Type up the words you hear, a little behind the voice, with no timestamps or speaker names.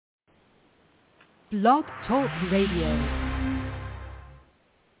Blog Talk Radio.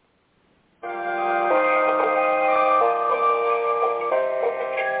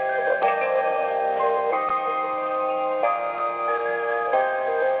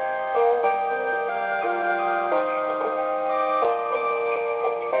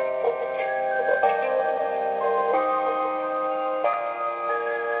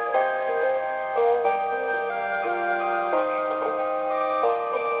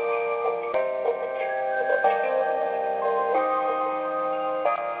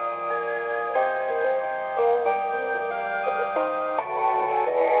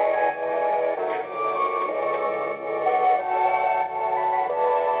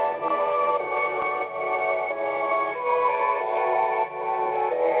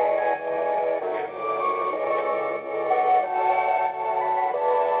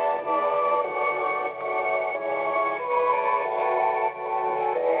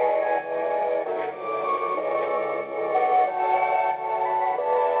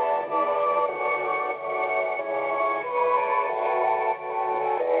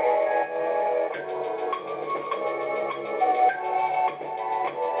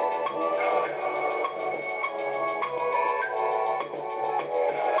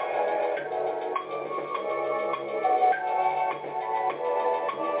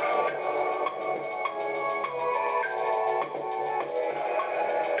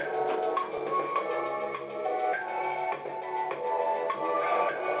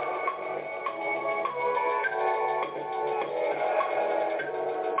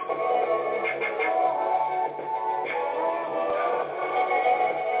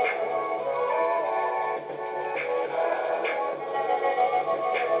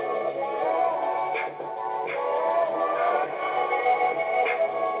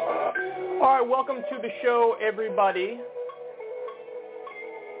 Welcome to the show, everybody.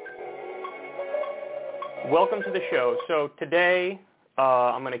 Welcome to the show. So today,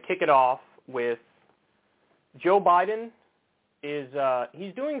 I'm going to kick it off with Joe Biden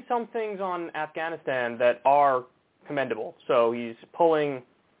he's doing some things on Afghanistan that are commendable. So he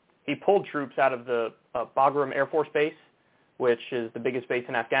pulled troops out of the Bagram Air Force Base, which is the biggest base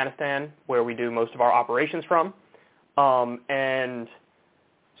in Afghanistan, where we do most of our operations from. And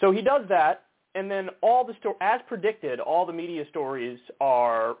so he does that. And then as predicted, all the media stories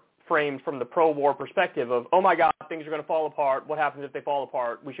are framed from the pro-war perspective of, oh my God, things are going to fall apart. What happens if they fall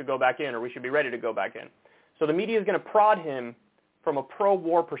apart? We should go back in, or we should be ready to go back in. So the media is going to prod him from a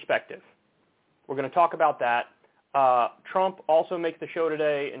pro-war perspective. We're going to talk about that. Trump also makes the show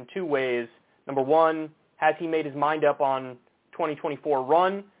today in two ways. Number one, has he made his mind up on 2024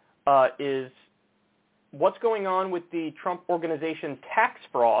 run? Is what's going on with the Trump Organization tax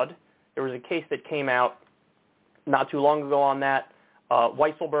fraud? There was a case that came out not too long ago on that.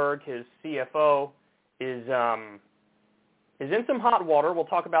 Weisselberg, his CFO, is in some hot water. We'll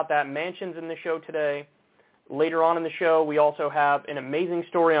talk about that. Manchin's in the show today. Later on in the show, we also have an amazing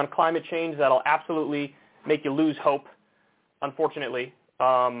story on climate change that'll absolutely make you lose hope, unfortunately.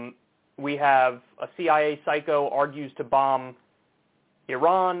 We have a CIA psycho argues to bomb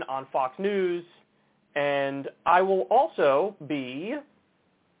Iran on Fox News. And I'll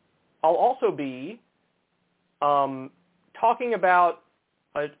also be talking about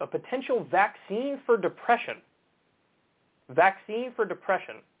a potential vaccine for depression. That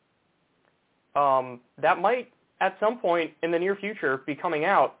might, at some point in the near future, be coming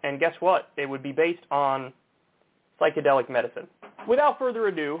out. And guess what? It would be based on psychedelic medicine. Without further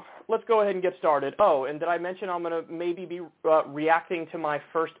ado, let's go ahead and get started. Oh, and did I mention I'm going to maybe be reacting to my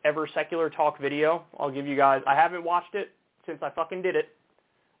first ever Secular Talk video? I'll give you guys, I haven't watched it since I fucking did it.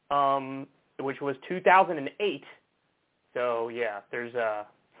 Which was 2008. So yeah, there's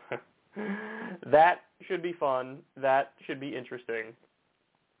that should be fun. That should be interesting.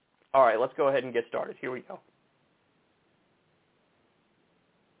 All right, let's go ahead and get started. Here we go.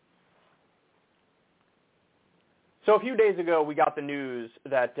 So a few days ago, we got the news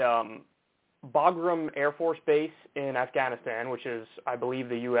that Bagram Air Force Base in Afghanistan, which is, I believe,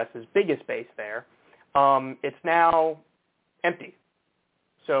 the U.S.'s biggest base there, it's now empty.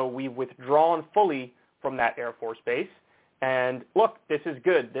 So we've withdrawn fully from that Air Force Base. And look, this is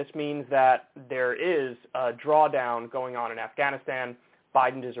good. This means that there is a drawdown going on in Afghanistan.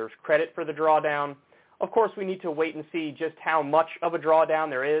 Biden deserves credit for the drawdown. Of course, we need to wait and see just how much of a drawdown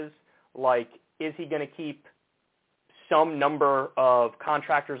there is. Like, is he going to keep some number of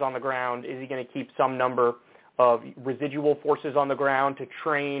contractors on the ground? Is he going to keep some number of residual forces on the ground to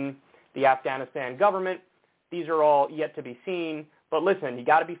train the Afghanistan government? These are all yet to be seen. But listen, you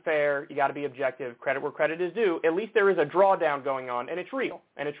got to be fair, you got to be objective, credit where credit is due. At least there is a drawdown going on, and it's real,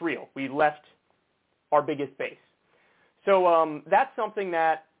 We left our biggest base. So that's something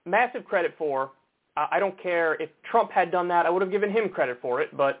that massive credit for. I don't care if Trump had done that. I would have given him credit for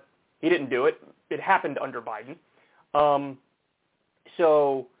it, but he didn't do it. It happened under Biden.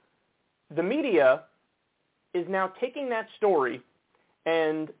 So the media is now taking that story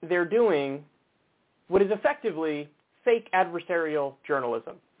and they're doing what is effectively fake adversarial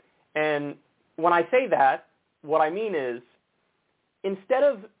journalism. And when I say that, what I mean is instead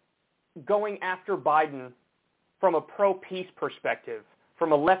of going after Biden from a pro-peace perspective,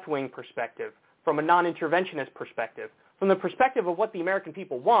 from a left-wing perspective, from a non-interventionist perspective, from the perspective of what the American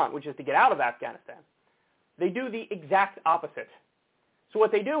people want, which is to get out of Afghanistan, they do the exact opposite. So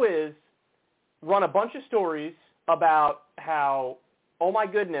what they do is run a bunch of stories about how, oh my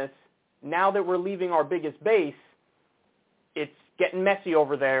goodness, now that we're leaving our biggest base, it's getting messy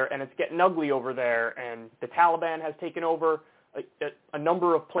over there and it's getting ugly over there, and the Taliban has taken over a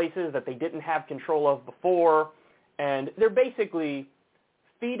number of places that they didn't have control of before, and they're basically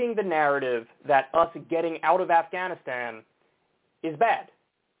feeding the narrative that us getting out of Afghanistan is bad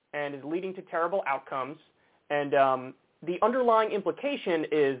and is leading to terrible outcomes. And the underlying implication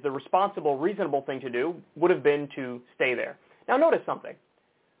is the responsible, reasonable thing to do would have been to stay there. Now notice something.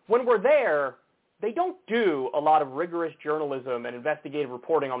 When we're there, they don't do a lot of rigorous journalism and investigative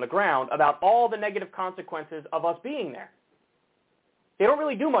reporting on the ground about all the negative consequences of us being there. They don't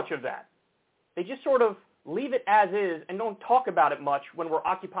really do much of that. They just sort of leave it as is and don't talk about it much when we're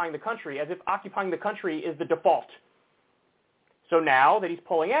occupying the country, as if occupying the country is the default. So now that he's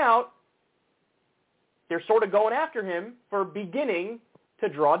pulling out, they're sort of going after him for beginning to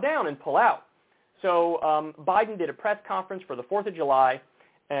draw down and pull out. So Biden did a press conference for the 4th of July,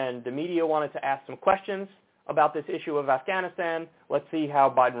 and the media wanted to ask some questions about this issue of Afghanistan. Let's see how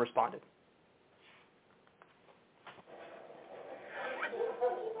Biden responded.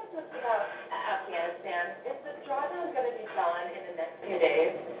 Is the drawdown going to be done in the next few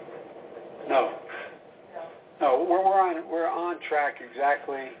days? No. We're on track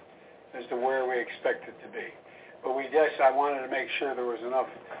exactly as to where we expect it to be. But I wanted to make sure there was enough,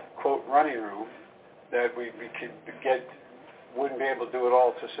 quote, running room that we wouldn't be able to do it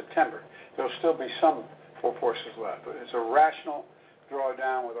all to September. There'll still be some forces left. But it's a rational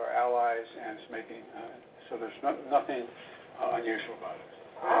drawdown with our allies, and it's making, so there's nothing unusual about it.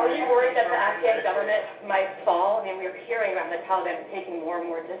 Are you worried that the Afghan government might fall? I mean, we were hearing about the Taliban taking more and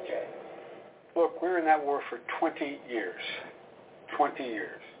more districts. Look, we're in that war for 20 years. 20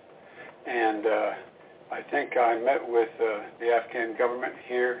 years. And I think I met with the Afghan government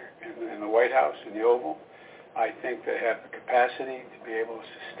here in the White House, in the Oval. I think they have the capacity to be able to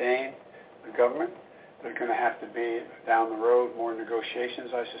sustain the government. There's going to have to be, down the road, more negotiations,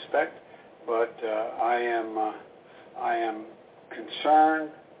 I suspect. But I am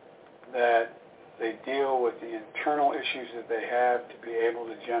concerned that they deal with the internal issues that they have to be able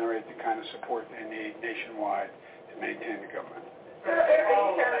to generate the kind of support they need nationwide to maintain the government.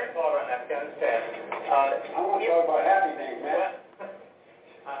 Thought on Afghanistan. I want to talk about happy things, man.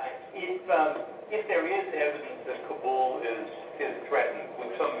 If there is evidence that Kabul is threatened,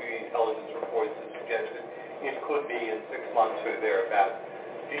 with some of the intelligence reports that suggested it could be in 6 months or thereabouts,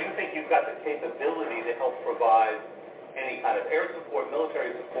 do you think you've got the capability to help provide any kind of air support,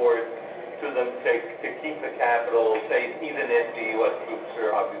 military support to them to keep the capital safe, even if the U.S. troops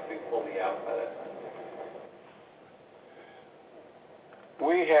are obviously fully out by that time?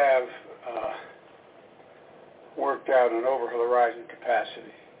 We have worked out an over-horizon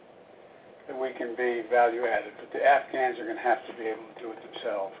capacity that we can be value-added, but the Afghans are going to have to be able to do it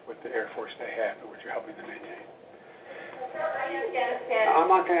themselves with the Air Force they have, which you're helping them maintain. I'm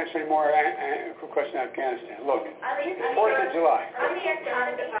not going to answer any more questions on Afghanistan. Look, 4th of July.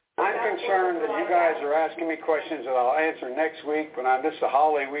 I'm concerned that you guys are asking me questions that I'll answer next week. When this is a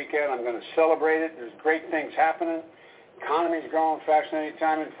holiday weekend, I'm going to celebrate it. There's great things happening. Economy's growing faster than any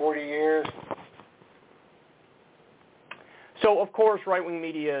time in 40 years. So, of course, right-wing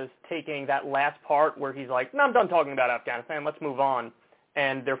media is taking that last part where he's like, no, I'm done talking about Afghanistan. Let's move on.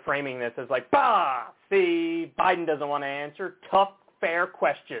 And they're framing this as like, bah, see, Biden doesn't want to answer tough, fair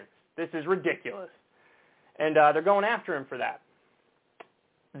questions. This is ridiculous. And they're going after him for that.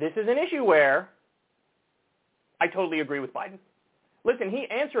 This is an issue where I totally agree with Biden. Listen, he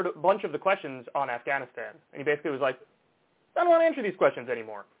answered a bunch of the questions on Afghanistan. And he basically was like, I don't want to answer these questions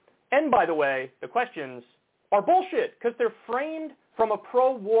anymore. And by the way, the questions are bullshit because they're framed from a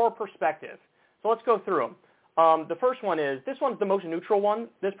pro-war perspective. So let's go through them. The first one is, this one's the most neutral one.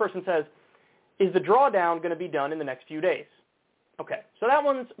 This person says, is the drawdown going to be done in the next few days? Okay, so that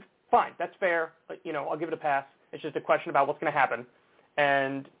one's fine. That's fair. I'll give it a pass. It's just a question about what's going to happen.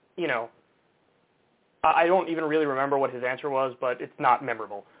 And, I don't even really remember what his answer was, but it's not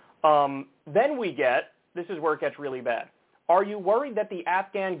memorable. Then we get, this is where it gets really bad. Are you worried that the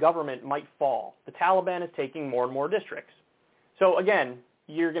Afghan government might fall? The Taliban is taking more and more districts. So again,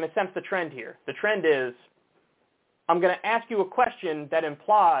 you're going to sense the trend here. The trend is, I'm going to ask you a question that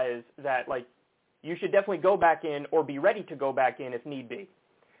implies that, like, you should definitely go back in or be ready to go back in if need be.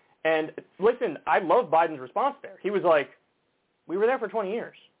 And listen, I love Biden's response there. He was like, we were there for 20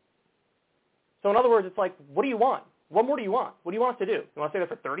 years. So in other words, it's like, what do you want? What more do you want? What do you want us to do? You want to stay there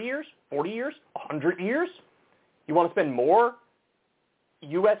for 30 years, 40 years, 100 years? You want to spend more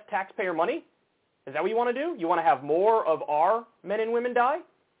U.S. taxpayer money? Is that what you want to do? You want to have more of our men and women die?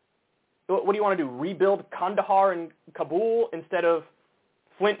 What do you want to do? Rebuild Kandahar and Kabul instead of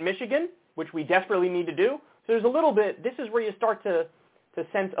Flint, Michigan, which we desperately need to do? So there's a little bit, this is where you start to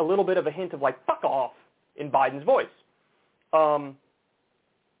sense a little bit of a hint of like, fuck off in Biden's voice.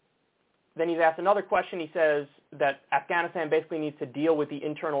 Then he's asked another question. He says that Afghanistan basically needs to deal with the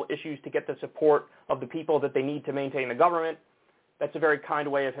internal issues to get the support of the people that they need to maintain the government. That's a very kind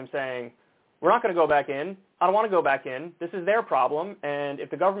way of him saying, we're not going to go back in. I don't want to go back in. This is their problem. And if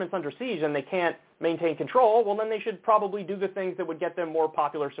the government's under siege and they can't maintain control, well, then they should probably do the things that would get them more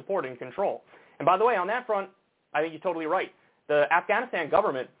popular support and control. And by the way, on that front, I think you're totally right. The Afghanistan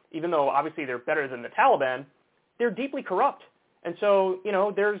government, even though obviously they're better than the Taliban, they're deeply corrupt. And so, you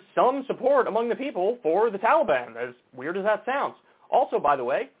know, there's some support among the people for the Taliban, as weird as that sounds. Also, by the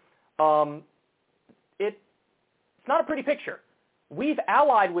way, it's not a pretty picture. We've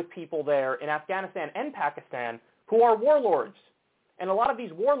allied with people there in Afghanistan and Pakistan who are warlords. And a lot of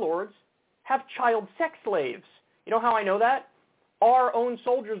these warlords have child sex slaves. You know how I know that? Our own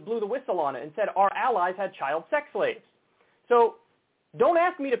soldiers blew the whistle on it and said our allies had child sex slaves. So don't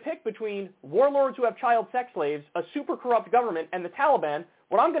ask me to pick between warlords who have child sex slaves, a super corrupt government, and the Taliban.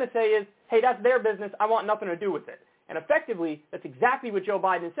 What I'm going to say is, hey, that's their business. I want nothing to do with it. And effectively, that's exactly what Joe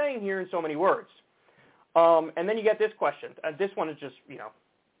Biden is saying here in so many words. And then you get this question. This one is just, you know,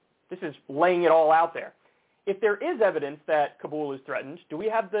 this is laying it all out there. If there is evidence that Kabul is threatened, do we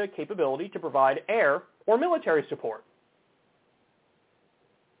have the capability to provide air or military support?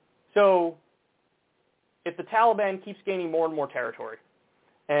 So if the Taliban keeps gaining more and more territory,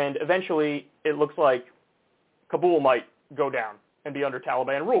 and eventually it looks like Kabul might go down and be under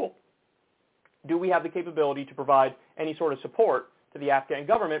Taliban rule, do we have the capability to provide any sort of support to the Afghan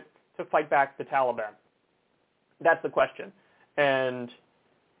government to fight back the Taliban? That's the question. And,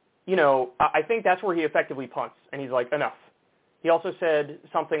 you know, I think that's where he effectively punts, and he's like, enough. He also said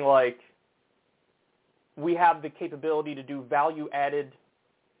something like, we have the capability to do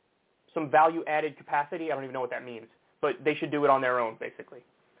some value-added capacity. I don't even know what that means, but they should do it on their own, basically.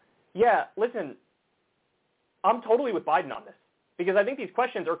 Yeah, listen, I'm totally with Biden on this, because I think these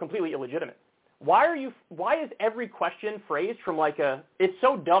questions are completely illegitimate. Why is every question phrased from like it's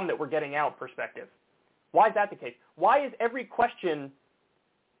so dumb that we're getting out perspective? Why is that the case? Why is every question,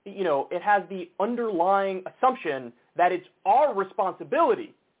 you know, it has the underlying assumption that it's our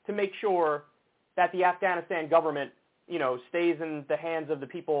responsibility to make sure that the Afghanistan government, you know, stays in the hands of the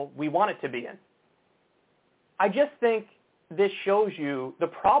people we want it to be in? I just think this shows you the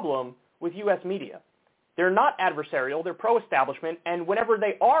problem with U.S. media. They're not adversarial, they're pro-establishment, and whenever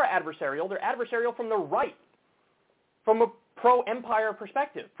they are adversarial, they're adversarial from the right, from a pro-empire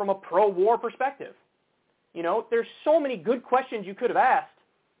perspective, from a pro-war perspective. You know, there's so many good questions you could have asked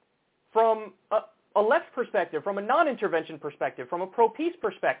from a left perspective, from a non-intervention perspective, from a pro-peace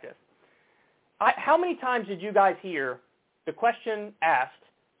perspective. How many times did you guys hear the question asked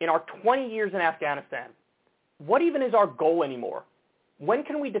in our 20 years in Afghanistan, what even is our goal anymore? When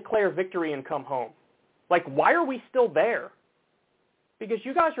can we declare victory and come home? Like, why are we still there? Because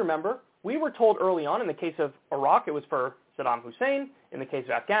you guys remember, we were told early on in the case of Iraq, it was for Saddam Hussein. In the case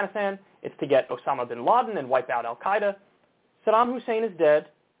of Afghanistan, it's to get Osama bin Laden and wipe out al-Qaeda. Saddam Hussein is dead,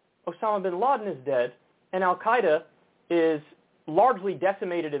 Osama bin Laden is dead, and al-Qaeda is largely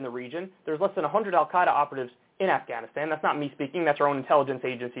decimated in the region. There's less than 100 al-Qaeda operatives in Afghanistan. That's not me speaking. That's our own intelligence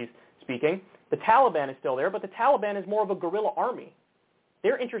agencies speaking. The Taliban is still there, but the Taliban is more of a guerrilla army.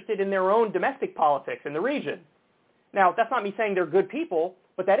 They're interested in their own domestic politics in the region. Now, that's not me saying they're good people,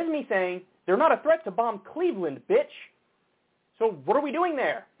 but that is me saying they're not a threat to bomb Cleveland, bitch. So what are we doing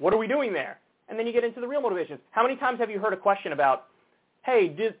there? What are we doing there? And then you get into the real motivations. How many times have you heard a question about, hey,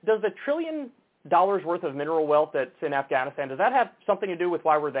 does the $1 trillion worth of mineral wealth that's in Afghanistan, does that have something to do with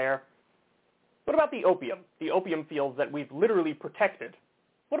why we're there? What about the opium fields that we've literally protected?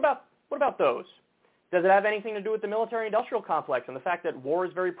 What about those? Does it have anything to do with the military-industrial complex and the fact that war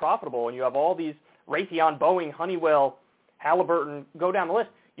is very profitable and you have all these Raytheon, Boeing, Honeywell, Halliburton, go down the list.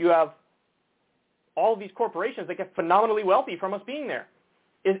 You have all of these corporations that get phenomenally wealthy from us being there.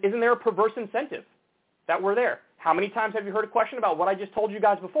 Isn't there a perverse incentive that we're there? How many times have you heard a question about what I just told you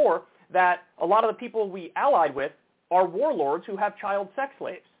guys before, that a lot of the people we allied with are warlords who have child sex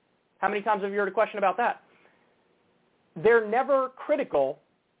slaves? How many times have you heard a question about that? They're never critical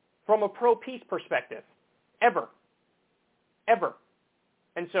from a pro-peace perspective, ever, ever.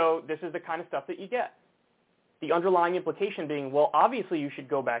 And so this is the kind of stuff that you get. The underlying implication being, well, obviously you should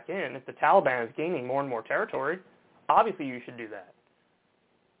go back in. If the Taliban is gaining more and more territory, obviously you should do that.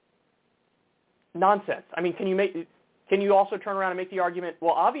 Nonsense. I mean, can you also turn around and make the argument,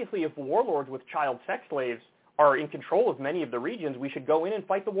 well, obviously if warlords with child sex slaves are in control of many of the regions, we should go in and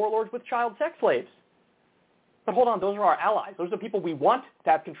fight the warlords with child sex slaves. But hold on, those are our allies. Those are the people we want to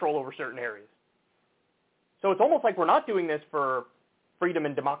have control over certain areas. So it's almost like we're not doing this for freedom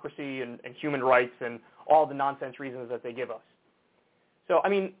and democracy and human rights and all the nonsense reasons that they give us. So, I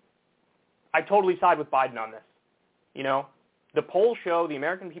mean, I totally side with Biden on this. You know, the polls show the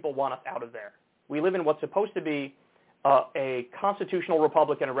American people want us out of there. We live in what's supposed to be a constitutional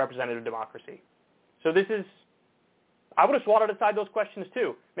republic and a representative democracy. So this is, I would have swatted aside those questions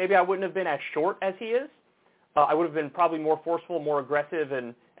too. Maybe I wouldn't have been as short as he is. I would have been probably more forceful, more aggressive,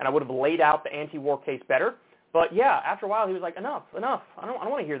 and I would have laid out the anti-war case better. But yeah, after a while he was like, enough. I don't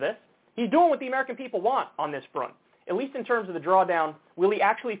want to hear this. He's doing what the American people want on this front, at least in terms of the drawdown. Will he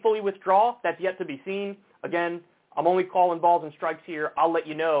actually fully withdraw? That's yet to be seen. Again, I'm only calling balls and strikes here. I'll let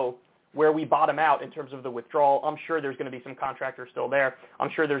you know where we bottom out in terms of the withdrawal. I'm sure there's going to be some contractors still there. I'm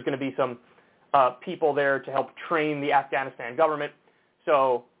sure there's going to be some people there to help train the Afghanistan government.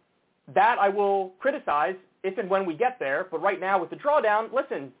 So that I will criticize if and when we get there. But right now with the drawdown,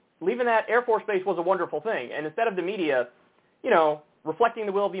 listen, leaving that Air Force base was a wonderful thing. And instead of the media, you know, reflecting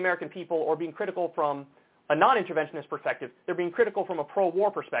the will of the American people or being critical from a non-interventionist perspective, they're being critical from a pro-war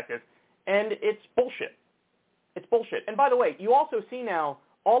perspective. And it's bullshit. It's bullshit. And by the way, you also see now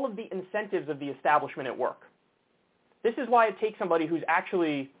all of the incentives of the establishment at work. This is why it takes somebody who's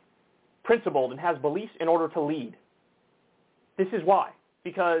actually principled and has beliefs in order to lead. This is why.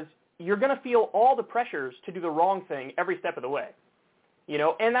 Because you're going to feel all the pressures to do the wrong thing every step of the way. You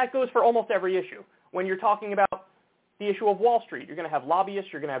know, and that goes for almost every issue. When you're talking about the issue of Wall Street, you're going to have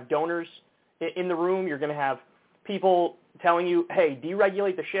lobbyists, you're going to have donors in the room, you're going to have people telling you, hey,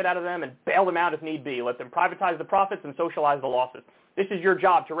 deregulate the shit out of them and bail them out if need be. Let them privatize the profits and socialize the losses. This is your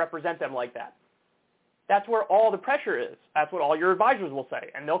job to represent them like that. That's where all the pressure is. That's what all your advisors will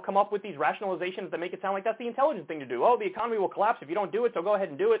say. And they'll come up with these rationalizations that make it sound like that's the intelligent thing to do. Oh, the economy will collapse if you don't do it, so go ahead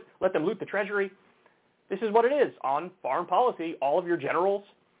and do it. Let them loot the treasury. This is what it is on foreign policy. All of your generals,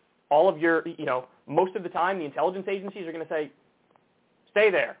 all of your, you know, most of the time the intelligence agencies are going to say, stay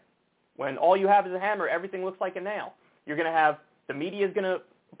there. When all you have is a hammer, everything looks like a nail. You're going to have, the media is going to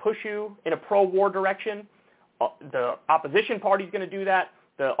push you in a pro-war direction. The opposition party is going to do that.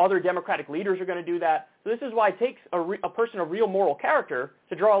 The other Democratic leaders are going to do that. So this is why it takes a person of real moral character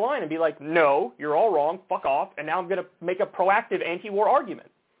to draw a line and be like, no, you're all wrong, fuck off, and now I'm going to make a proactive anti-war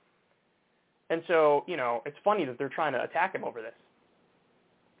argument. And so, you know, it's funny that they're trying to attack him over this.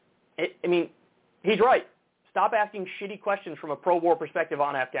 I mean, he's right. Stop asking shitty questions from a pro-war perspective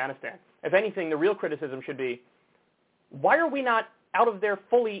on Afghanistan. If anything, the real criticism should be, why are we not out of there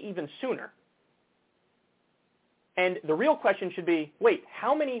fully even sooner? And the real question should be, wait,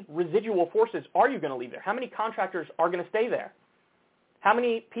 how many residual forces are you going to leave there? How many contractors are going to stay there? How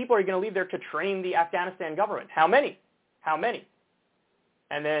many people are you going to leave there to train the Afghanistan government? How many? How many?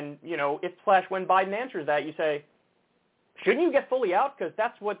 And then, you know, when Biden answers that, you say, shouldn't you get fully out? Because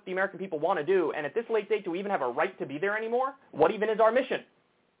that's what the American people want to do. And at this late date, do we even have a right to be there anymore? What even is our mission?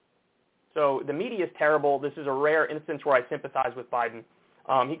 So the media is terrible. This is a rare instance where I sympathize with Biden.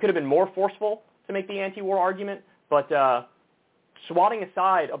 He could have been more forceful to make the anti-war argument, but swatting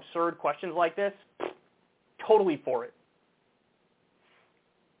aside absurd questions like this, totally for it.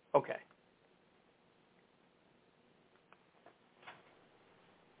 Okay.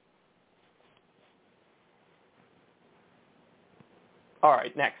 All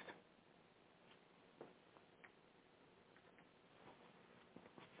right, next.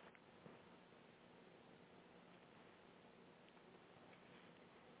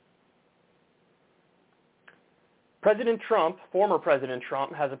 President Trump, former President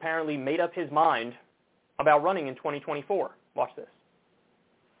Trump, has apparently made up his mind about running in 2024. Watch this.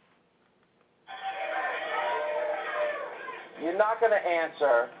 You're not going to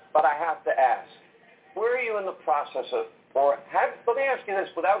answer, but I have to ask. Where are you in the process of, let me ask you this,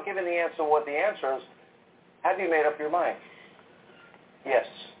 without giving the answer what the answer is, have you made up your mind? Yes.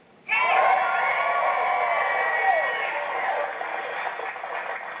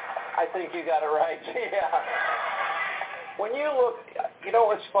 I think you got it right. Yeah. When you look, you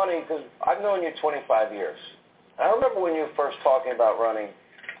know, it's funny because I've known you 25 years. I remember when you were first talking about running,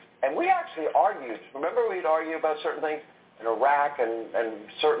 and we actually argued. Remember we'd argue about certain things in Iraq and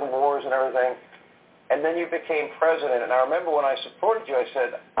certain wars and everything? And then you became president. And I remember when I supported you, I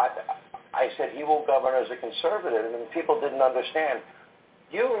said he will govern as a conservative, and people didn't understand.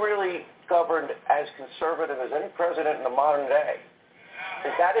 You really governed as conservative as any president in the modern day.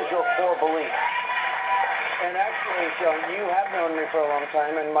 That is your core belief. And actually, Sean, you have known me for a long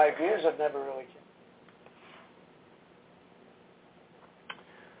time, and my views have never really changed.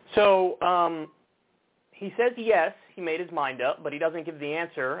 So he says yes, he made his mind up, but he doesn't give the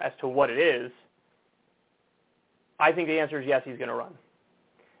answer as to what it is. I think the answer is yes, he's going to run.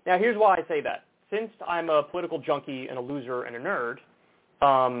 Now, here's why I say that. Since I'm a political junkie and a loser and a nerd,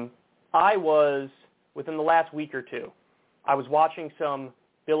 I was, within the last week or two, I was watching some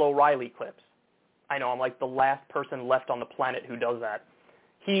Bill O'Reilly clips. I know, I'm like the last person left on the planet who does that.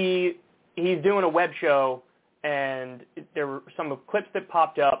 He's doing a web show, and there were some clips that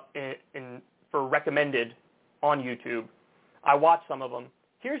popped up for recommended on YouTube. I watched some of them.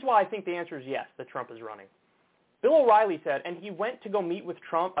 Here's why I think the answer is yes, that Trump is running. Bill O'Reilly said, and he went to go meet with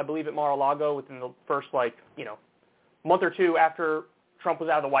Trump, I believe at Mar-a-Lago within the first, month or two after Trump was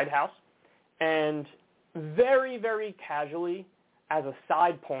out of the White House. And very, very casually, as a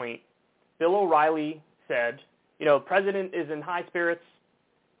side point, Bill O'Reilly said, President is in high spirits,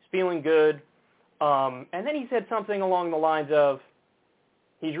 he's feeling good. And then he said something along the lines of,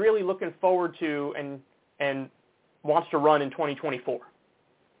 he's really looking forward to and wants to run in 2024.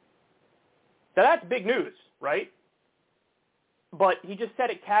 Now that's big news, right? But he just said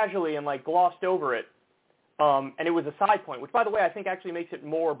it casually and glossed over it. And it was a side point, which by the way I think actually makes it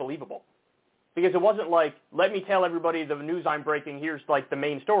more believable. Because it wasn't let me tell everybody the news I'm breaking, here's the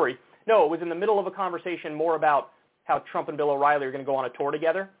main story. No, it was in the middle of a conversation more about how Trump and Bill O'Reilly are going to go on a tour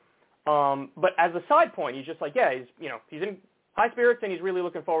together. But as a side point, he's just he's in high spirits and he's really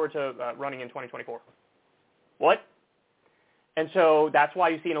looking forward to running in 2024. What? And so that's why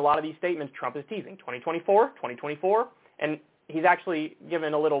you see in a lot of these statements, Trump is teasing 2024, and he's actually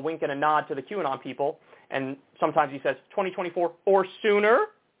given a little wink and a nod to the QAnon people, and sometimes he says 2024 or sooner.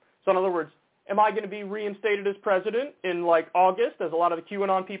 So in other words, am I going to be reinstated as president in August, as a lot of the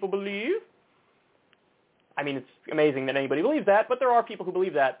QAnon people believe? I mean, it's amazing that anybody believes that, but there are people who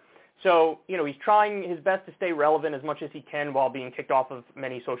believe that. So, he's trying his best to stay relevant as much as he can while being kicked off of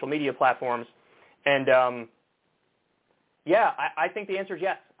many social media platforms. And, I think the answer is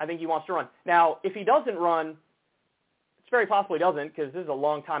yes. I think he wants to run. Now, if he doesn't run, it's very possible he doesn't because this is a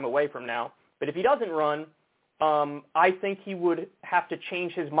long time away from now. But if he doesn't run, I think he would have to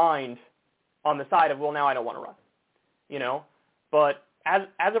change his mind on the side of, well, now I don't want to run. But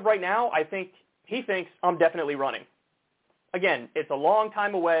as of right now, I think he thinks I'm definitely running. Again, it's a long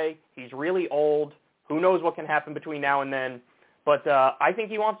time away. He's really old. Who knows what can happen between now and then. But I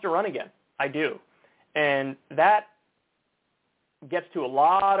think he wants to run again. I do. And that gets to a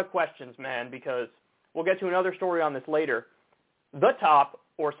lot of questions, man, because we'll get to another story on this later. The top,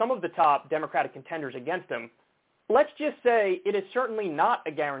 or some of the top Democratic contenders against him, let's just say it is certainly not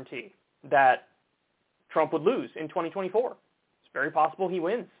a guarantee that Trump would lose in 2024. It's very possible he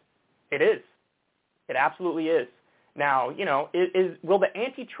wins. It is. It absolutely is. Now, will the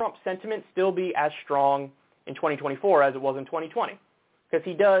anti-Trump sentiment still be as strong in 2024 as it was in 2020? Because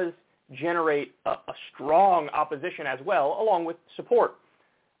he does generate a strong opposition as well, along with support.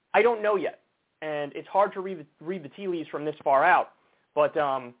 I don't know yet, and it's hard to read the tea leaves from this far out, but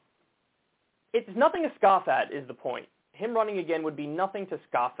it's nothing to scoff at is the point. Him running again would be nothing to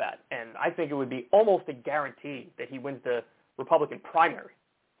scoff at, and I think it would be almost a guarantee that he wins the Republican primary.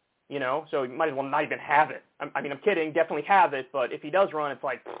 So he might as well not even have it. I'm kidding, definitely have it, but if he does run, it's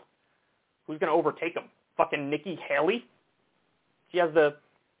who's going to overtake him? Fucking Nikki Haley? She has the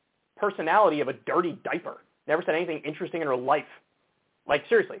personality of a dirty diaper. Never said anything interesting in her life.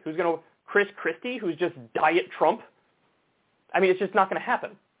 Seriously, who's going to, Chris Christie, who's just diet Trump? It's just not going to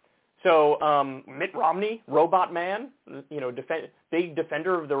happen. So Mitt Romney, robot man, big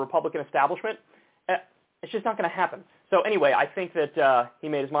defender of the Republican establishment, it's just not going to happen. So anyway, I think that he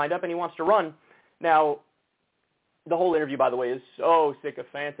made his mind up and he wants to run. Now, the whole interview, by the way, is so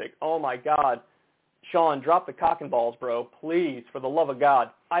sycophantic. Oh, my God. Sean, drop the cock and balls, bro. Please, for the love of God.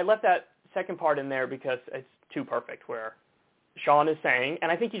 I left that second part in there because it's too perfect, where Sean is saying,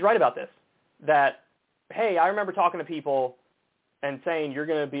 and I think he's right about this, that, hey, I remember talking to people and saying you're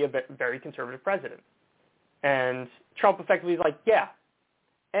going to be a very conservative president. And Trump effectively is like, yeah.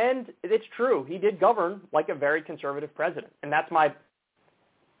 And it's true. He did govern like a very conservative president. And that's my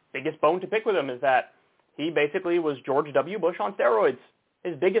biggest bone to pick with him is that he basically was George W. Bush on steroids.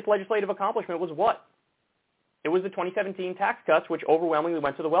 His biggest legislative accomplishment was what? It was the 2017 tax cuts, which overwhelmingly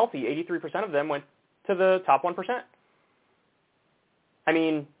went to the wealthy. 83% of them went to the top 1%. I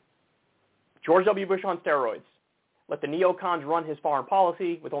mean, George W. Bush on steroids. Let the neocons run his foreign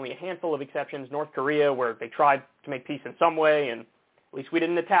policy with only a handful of exceptions. North Korea, where they tried to make peace in some way, and at least we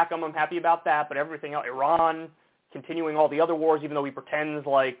didn't attack them. I'm happy about that. But everything else, Iran, continuing all the other wars, even though he pretends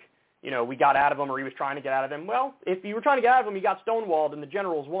like, we got out of them or he was trying to get out of them. Well, if you were trying to get out of them, you got stonewalled and the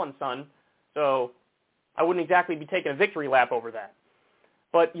generals won, son. So I wouldn't exactly be taking a victory lap over that.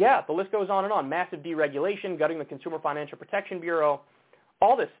 But yeah, the list goes on and on. Massive deregulation, gutting the Consumer Financial Protection Bureau,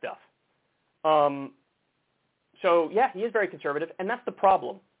 all this stuff. So yeah, he is very conservative, and that's the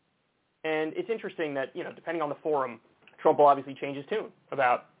problem. And it's interesting that, depending on the forum, Trump will obviously change his tune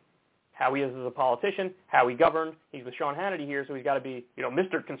about how he is as a politician, how he governed. He's with Sean Hannity here, so he's got to be,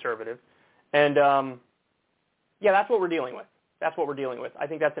 Mr. Conservative. And yeah, that's what we're dealing with. That's what we're dealing with. I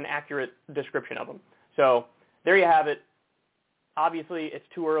think that's an accurate description of him. So there you have it. Obviously, it's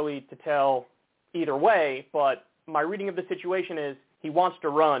too early to tell either way, but my reading of the situation is he wants to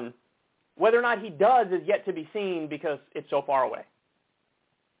run. Whether or not he does is yet to be seen because it's so far away.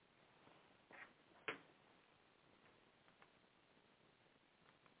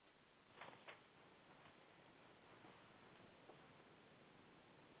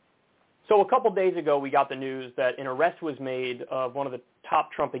 So a couple days ago, we got the news that an arrest was made of one of the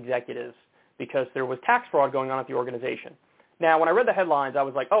top Trump executives because there was tax fraud going on at the organization. Now, when I read the headlines, I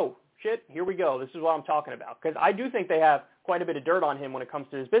was like, oh, shit, here we go. This is what I'm talking about. Because I do think they have quite a bit of dirt on him when it comes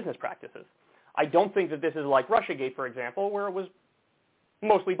to his business practices. I don't think that this is like Russiagate, for example, where it was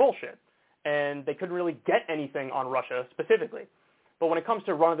mostly bullshit. And they couldn't really get anything on Russia specifically. But when it comes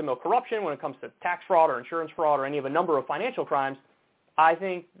to run-of-the-mill corruption, when it comes to tax fraud or insurance fraud or any of a number of financial crimes, I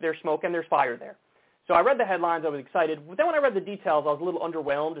think there's smoke and there's fire there. So I read the headlines. I was excited. But then when I read the details, I was a little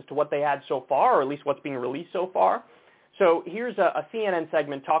underwhelmed as to what they had so far, or at least what's being released so far. So here's a CNN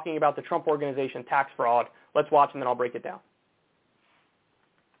segment talking about the Trump Organization tax fraud. Let's watch, and then I'll break it down.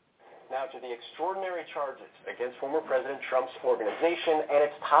 Now to the extraordinary charges against former President Trump's organization and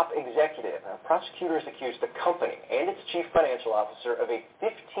its top executive. Prosecutors accused the company and its chief financial officer of a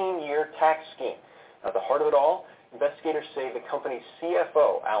 15-year tax scheme. At the heart of it all, investigators say the company's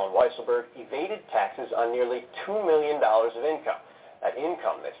CFO, Alan Weisselberg, evaded taxes on nearly $2 million of income. That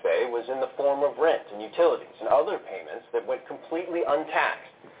income, they say, was in the form of rent and utilities and other payments that went completely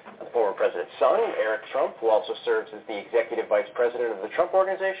untaxed. The former president's son, Eric Trump, who also serves as the executive vice president of the Trump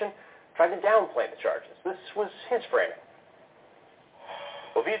Organization, tried to downplay the charges. This was his framing.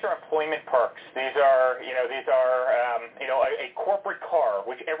 Well, these are employment perks. These are a corporate car,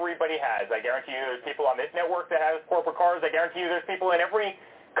 which everybody has. I guarantee you there's people on this network that have corporate cars. I guarantee you there's people in every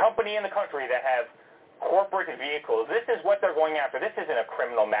company in the country that have corporate vehicles. This is what they're going after. This isn't a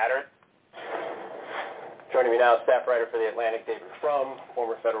criminal matter. Joining me now, staff writer for The Atlantic, David Frum,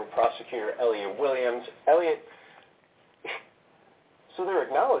 former federal prosecutor Elliot Williams. Elliot, so they're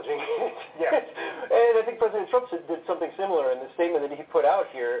acknowledging it. Yeah. And I think President Trump did something similar in the statement that he put out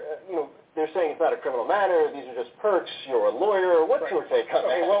here. They're saying it's not a criminal matter. These are just perks. You're a lawyer. What's your take on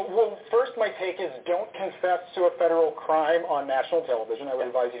that? Well, first my take is don't confess to a federal crime on national television. I would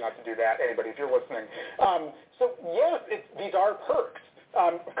advise you not to do that, anybody, if you're listening. So, yes, these are perks.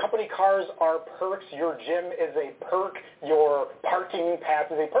 Company cars are perks. Your gym is a perk. Your parking pass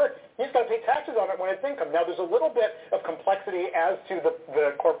is a perk. You just got to pay taxes on it when it's income. Now, there's a little bit of complexity as to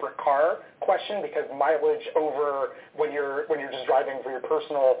the corporate car question because mileage over when you're just driving for your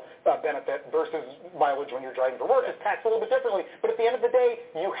personal benefit versus mileage when you're driving for work is taxed a little bit differently. But at the end of the day,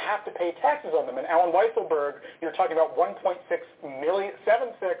 you have to pay taxes on them. And Alan Weisselberg, you're talking about $1.76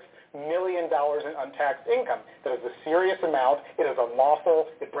 million in untaxed income. That is a serious amount. It is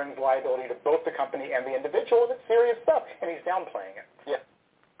unlawful. It brings liability to both the company and the individual, and it's serious stuff. And he's downplaying it. Yeah.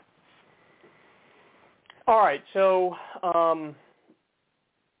 All right. So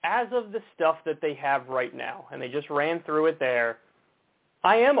as of the stuff that they have right now, and they just ran through it there,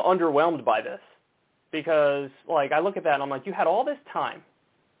 I am underwhelmed by this because, I look at that and I'm like, you had all this time.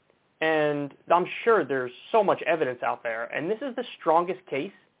 And I'm sure there's so much evidence out there, and this is the strongest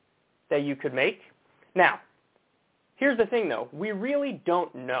case that you could make. Now, here's the thing, though. We really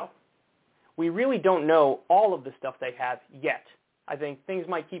don't know. We really don't know all of the stuff they have yet. I think things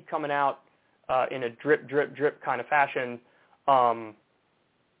might keep coming out in a drip, drip, drip kind of fashion. And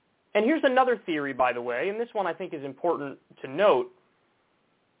here's another theory, by the way, and this one I think is important to note.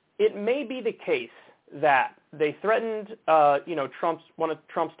 It may be the case that they threatened, one of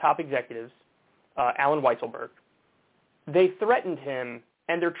Trump's top executives, Alan Weisselberg. They threatened him,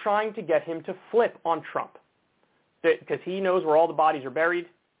 and they're trying to get him to flip on Trump because he knows where all the bodies are buried.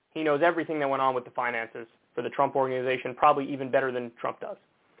 He knows everything that went on with the finances for the Trump organization, probably even better than Trump does.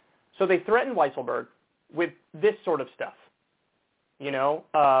 So they threatened Weisselberg with this sort of stuff,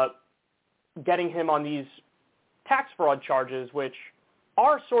 getting him on these tax fraud charges, which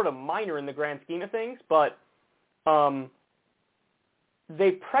are sort of minor in the grand scheme of things, but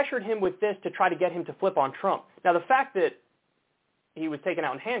they pressured him with this to try to get him to flip on Trump. Now, the fact that he was taken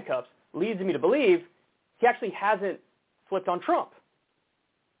out in handcuffs leads me to believe he actually hasn't flipped on Trump.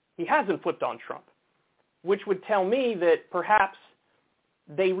 He hasn't flipped on Trump, which would tell me that perhaps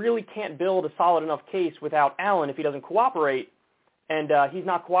they really can't build a solid enough case without Allen if he doesn't cooperate, and he's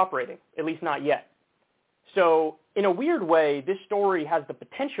not cooperating, at least not yet. So in a weird way, this story has the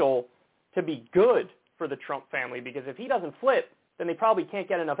potential to be good for the Trump family, because if he doesn't flip, then they probably can't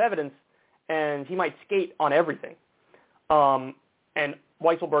get enough evidence, and he might skate on everything. And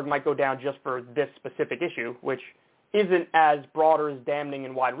Weisselberg might go down just for this specific issue, which isn't as broad or as damning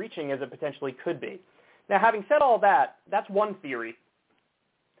and wide-reaching as it potentially could be. Now, having said all that, that's one theory.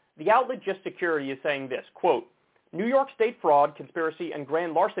 The outlet Just Security is saying this, quote, New York State fraud, conspiracy, and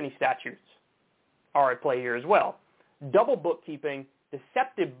grand larceny statutes are at play here as well. Double bookkeeping,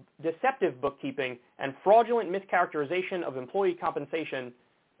 deceptive bookkeeping, and fraudulent mischaracterization of employee compensation,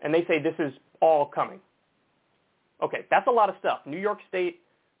 and they say this is all coming. Okay, that's a lot of stuff. New York State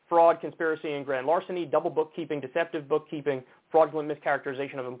fraud, conspiracy, and grand larceny, double bookkeeping, deceptive bookkeeping, fraudulent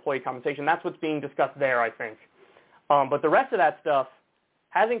mischaracterization of employee compensation. That's what's being discussed there, I think. But the rest of that stuff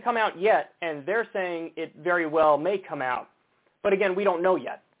hasn't come out yet, and they're saying it very well may come out. But again, we don't know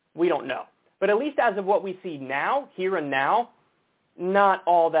yet. We don't know. But at least as of what we see now, here and now, not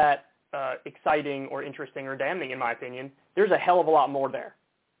all that exciting or interesting or damning, in my opinion. There's a hell of a lot more there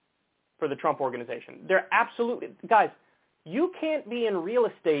for the Trump organization. They're absolutely, guys, you can't be in real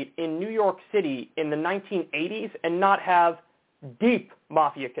estate in New York City in the 1980s and not have deep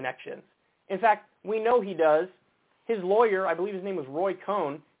mafia connections. In fact, we know he does. His lawyer, I believe his name was Roy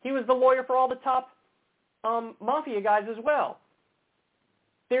Cohn, he was the lawyer for all the top mafia guys as well.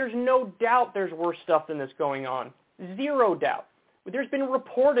 There's no doubt there's worse stuff than this going on. Zero doubt. But there's been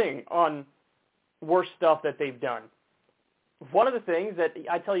reporting on worse stuff that they've done. One of the things that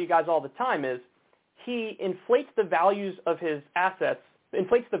I tell you guys all the time is he inflates the values of his assets, when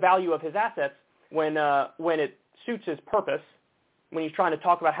it suits his purpose, when he's trying to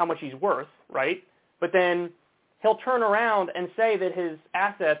talk about how much he's worth, right? But then he'll turn around and say that his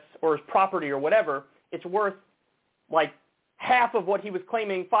assets or his property or whatever, it's worth like half of what he was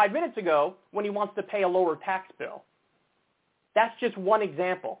claiming 5 minutes ago when he wants to pay a lower tax bill. That's just one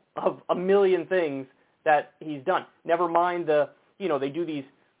example of a million things that he's done. Never mind they do these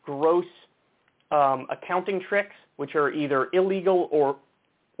gross accounting tricks, which are either illegal or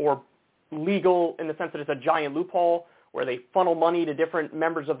legal in the sense that it's a giant loophole where they funnel money to different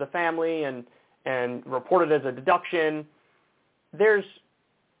members of the family and report it as a deduction. There's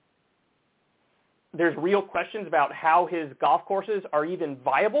real questions about how his golf courses are even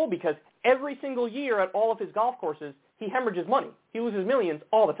viable, because every single year at all of his golf courses, he hemorrhages money. He loses millions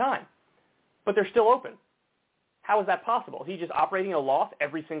all the time, but they're still open. How is that possible? He's just operating at a loss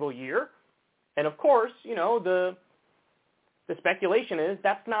every single year. And of course, the speculation is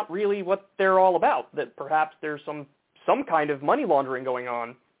that's not really what they're all about, that perhaps there's some kind of money laundering going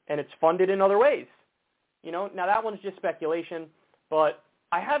on and it's funded in other ways. Now that one's just speculation, but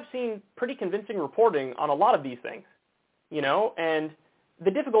I have seen pretty convincing reporting on a lot of these things, and the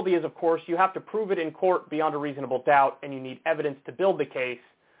difficulty is, of course, you have to prove it in court beyond a reasonable doubt, and you need evidence to build the case.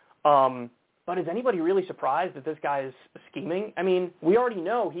 But is anybody really surprised that this guy is scheming? I mean, we already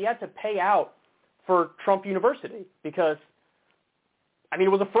know he had to pay out for Trump University because, it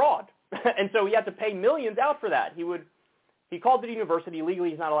was a fraud. And so he had to pay millions out for that. He called it a university. Legally,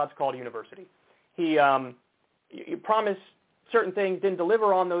 he's not allowed to call it a university. He promised certain things, didn't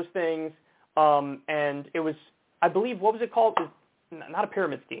deliver on those things, and it was, I believe, what was it called? Not a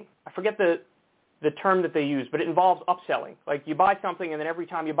pyramid scheme. I forget the term that they use, but it involves upselling. Like you buy something, and then every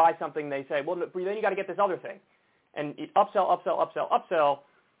time you buy something, they say, well, then you got to get this other thing. And you upsell.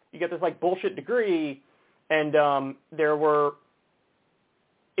 You get this like bullshit degree, and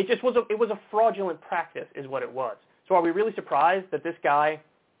it was a fraudulent practice is what it was. So are we really surprised that this guy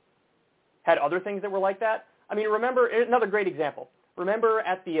had other things that were like that? Remember, another great example. Remember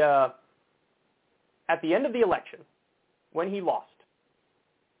at the end of the election, when he lost,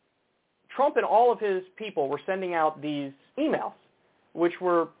 Trump and all of his people were sending out these emails, which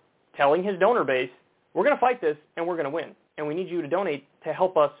were telling his donor base, we're going to fight this and we're going to win, and we need you to donate to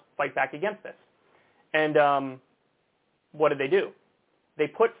help us fight back against this. And what did they do? they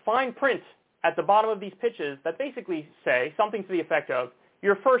put fine print at the bottom of these pitches that basically say something to the effect of,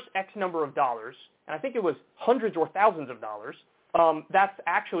 your first X number of dollars, and I think it was hundreds or thousands of dollars, that's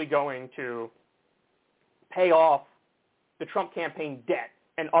actually going to pay off the Trump campaign debt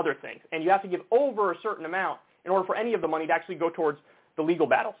and other things. And you have to give over a certain amount in order for any of the money to actually go towards the legal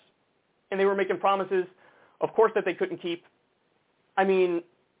battles. And they were making promises, of course, that they couldn't keep. I mean,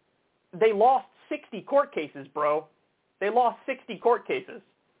 they lost 60 court cases, bro. They lost 60 court cases.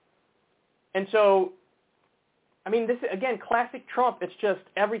 And so, I mean, this, again, classic Trump. It's just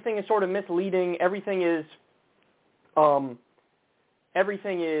everything is sort of misleading. Everything is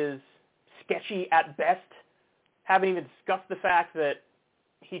sketchy at best. Haven't even discussed the fact that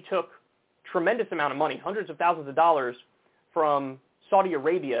he took tremendous amount of money, hundreds of thousands of dollars from Saudi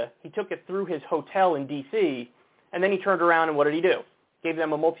Arabia. He took it through his hotel in D.C., and then he turned around and what did he do? Gave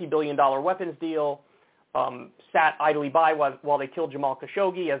them a multi-billion-dollar weapons deal, sat idly by while they killed Jamal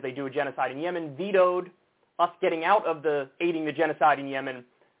Khashoggi as they do a genocide in Yemen, vetoed us getting out of the aiding the genocide in Yemen.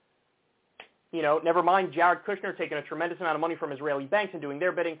 You know, never mind Jared Kushner taking a tremendous amount of money from Israeli banks and doing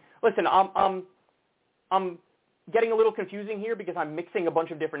their bidding. Listen, I'm getting a little confusing here because I'm mixing a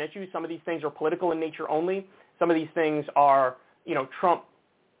bunch of different issues. Some of these things are political in nature only. Some of these things are, you know, Trump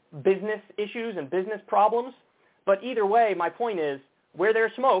business issues and business problems. But either way, my point is, where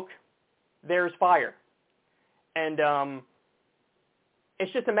there's smoke, there's fire. And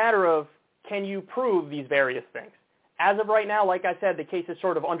it's just a matter of, can you prove these various things? As of right now, like I said, the case is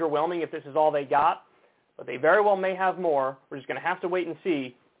sort of underwhelming if this is all they got. But they very well may have more. We're just going to have to wait and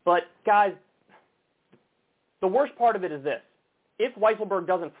see. But, guys, the worst part of it is this. If Weisselberg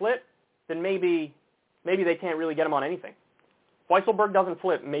doesn't flip, then maybe they can't really get him on anything. If Weisselberg doesn't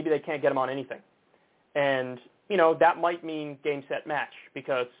flip, maybe they can't get him on anything. And, you know, that might mean game, set, match,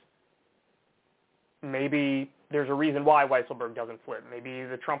 because maybe there's a reason why Weisselberg doesn't flip. Maybe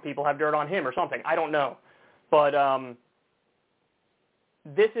the Trump people have dirt on him or something. I don't know. But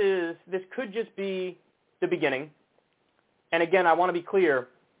this could just be the beginning. And again, I want to be clear.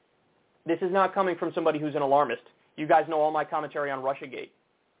 This is not coming from somebody who's an alarmist. You guys know all my commentary on Russiagate.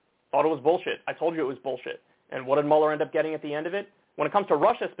 Thought it was bullshit. I told you it was bullshit. And what did Mueller end up getting at the end of it? When it comes to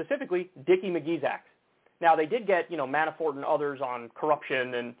Russia specifically, Dickie McGee's act. Now, they did get, you know, Manafort and others on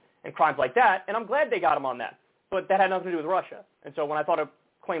corruption and crimes like that, and I'm glad they got him on that. But that had nothing to do with Russia. And so when I thought a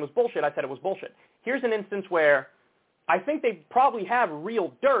claim was bullshit, I said it was bullshit. Here's an instance where I think they probably have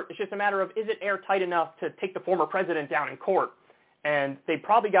real dirt. It's just a matter of, is it airtight enough to take the former president down in court? And they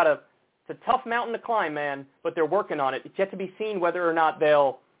probably got it's a tough mountain to climb, man, but they're working on it. It's yet to be seen whether or not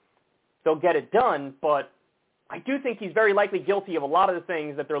they'll get it done, but I do think he's very likely guilty of a lot of the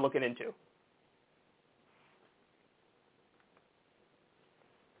things that they're looking into.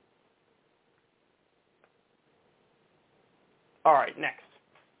 All right, next.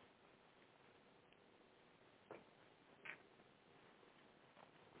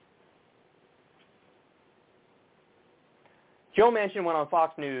 Joe Manchin went on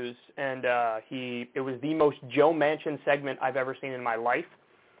Fox News, and it was the most Joe Manchin segment I've ever seen in my life.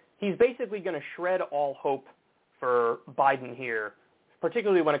 He's basically going to shred all hope for Biden here,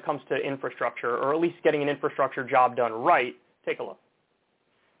 particularly when it comes to infrastructure, or at least getting an infrastructure job done right. Take a look.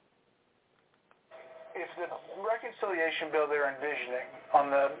 If the reconciliation bill they're envisioning on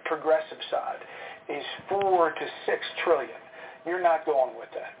the progressive side is $4 to $6 trillion, you're not going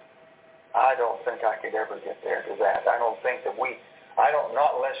with that. I don't think I could ever get there to that. I don't think that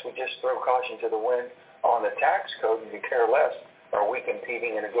not unless we just throw caution to the wind on the tax code and we care less. Are we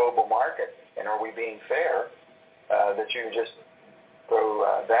competing in a global market, and are we being fair, that you can just throw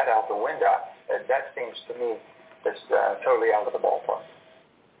that out the window? That seems to me that's totally out of the ballpark.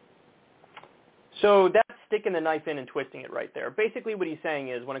 So that's sticking the knife in and twisting it right there. Basically what he's saying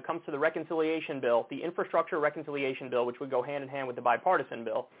is when it comes to the reconciliation bill, the infrastructure reconciliation bill, which would go hand in hand with the bipartisan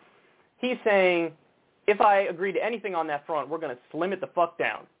bill, he's saying, if I agree to anything on that front, we're going to slim it the fuck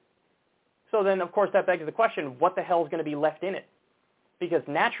down. So then, of course, that begs the question, what the hell is going to be left in it? Because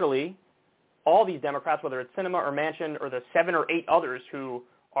naturally, all these Democrats, whether it's Sinema or Manchin or the 7 or 8 others who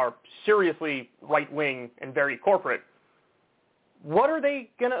are seriously right-wing and very corporate, what are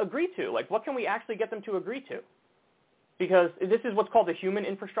they going to agree to? Like, what can we actually get them to agree to? Because this is what's called the human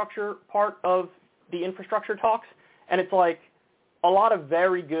infrastructure part of the infrastructure talks, and it's like a lot of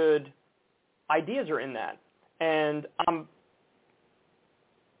very good ideas are in that. And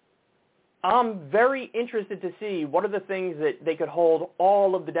I'm very interested to see what are the things that they could hold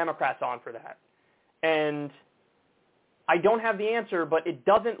all of the Democrats on for that. And I don't have the answer, but it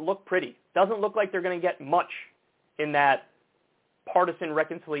doesn't look pretty. It doesn't look like they're going to get much in that partisan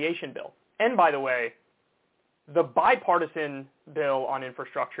reconciliation bill. And by the way, the bipartisan bill on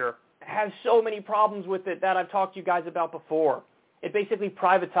infrastructure has so many problems with it that I've talked to you guys about before. It basically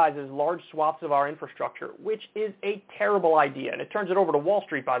privatizes large swaths of our infrastructure, which is a terrible idea. And it turns it over to Wall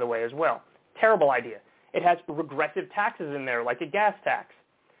Street, by the way, as well. Terrible idea. It has regressive taxes in there, like a gas tax,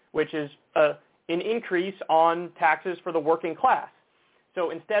 which is an increase on taxes for the working class. So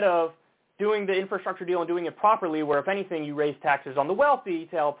instead of doing the infrastructure deal and doing it properly, where if anything you raise taxes on the wealthy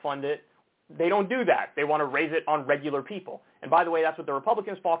to help fund it, they don't do that. They want to raise it on regular people. And by the way, that's what the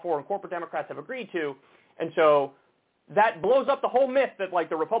Republicans fought for and corporate Democrats have agreed to. And so that blows up the whole myth that like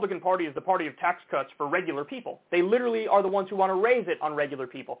the Republican Party is the party of tax cuts for regular people. They literally are the ones who want to raise it on regular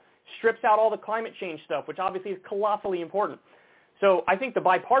people. Strips out all the climate change stuff, which obviously is colossally important. So I think the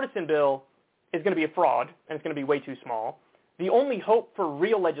bipartisan bill is going to be a fraud, and it's going to be way too small. The only hope for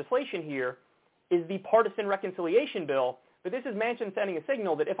real legislation here is the partisan reconciliation bill. But this is Manchin sending a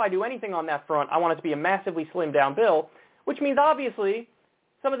signal that if I do anything on that front, I want it to be a massively slimmed down bill, which means obviously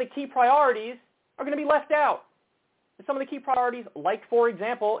some of the key priorities are going to be left out. Some of the key priorities, like, for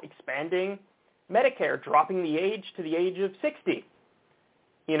example, expanding Medicare, dropping the age to the age of 60.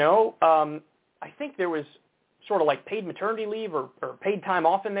 You know, I think there was sort of like paid maternity leave or paid time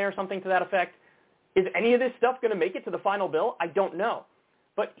off in there, something to that effect. Is any of this stuff going to make it to the final bill? I don't know.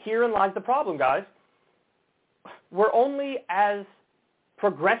 But herein lies the problem, guys. We're only as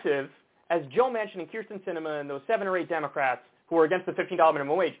progressive as Joe Manchin and Kyrsten Sinema and those 7 or 8 Democrats who are against the $15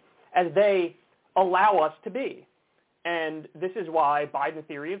 minimum wage as they allow us to be. And this is why Biden's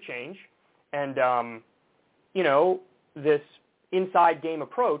theory of change and, you know, this inside game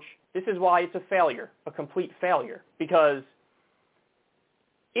approach, this is why it's a failure, a complete failure. Because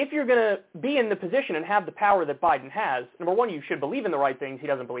if you're going to be in the position and have the power that Biden has, number one, you should believe in the right things. He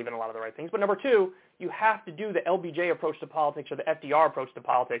doesn't believe in a lot of the right things. But number two, you have to do the LBJ approach to politics or the FDR approach to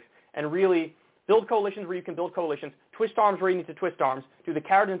politics and really build coalitions where you can build coalitions, twist arms where you need to twist arms, do the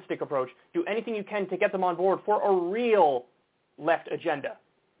carrot and stick approach, do anything you can to get them on board for a real left agenda,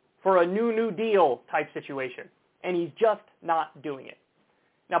 for a New Deal type situation. And he's just not doing it.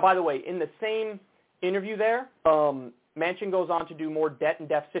 Now, by the way, in the same interview there, Manchin goes on to do more debt and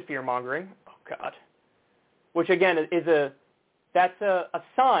deficit fear-mongering. Oh, God. Which, again, is a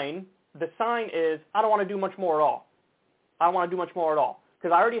sign. The sign is, I don't want to do much more at all. I don't want to do much more at all.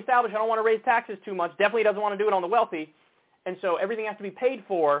 Because I already established I don't want to raise taxes too much. Definitely doesn't want to do it on the wealthy. And so everything has to be paid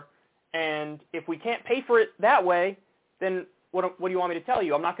for. And if we can't pay for it that way, then what do you want me to tell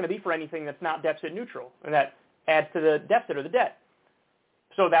you? I'm not going to be for anything that's not deficit neutral and that adds to the deficit or the debt.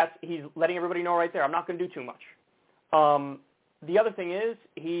 So he's letting everybody know right there. I'm not going to do too much. The other thing is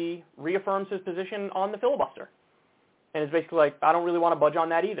he reaffirms his position on the filibuster. And it's basically like, I don't really want to budge on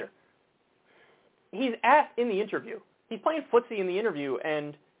that either. He's asked in the interview. He's playing footsie in the interview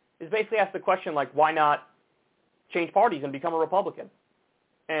and is basically asked the question, like, why not change parties and become a Republican?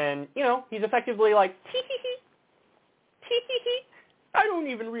 And, you know, he's effectively like, I don't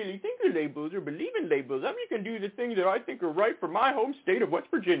even really think of labels or believe in labels. I'm just going to do the things that I think are right for my home state of West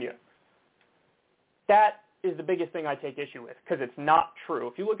Virginia. That is the biggest thing I take issue with because it's not true.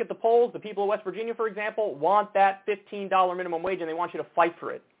 If you look at the polls, the people of West Virginia, for example, want that $15 minimum wage and they want you to fight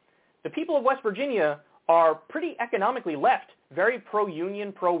for it. The people of West Virginia are pretty economically left, very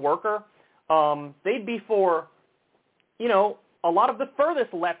pro-union, pro-worker. They'd be for, you know, a lot of the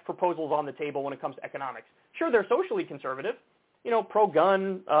furthest left proposals on the table when it comes to economics. Sure, they're socially conservative, you know,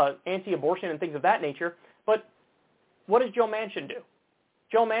 pro-gun, anti-abortion and things of that nature. But what does Joe Manchin do?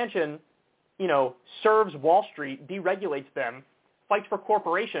 Joe Manchin, you know, serves Wall Street, deregulates them, fights for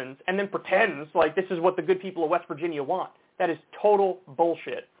corporations, and then pretends like this is what the good people of West Virginia want. That is total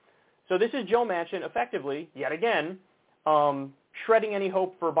bullshit. So this is Joe Manchin effectively, yet again, shredding any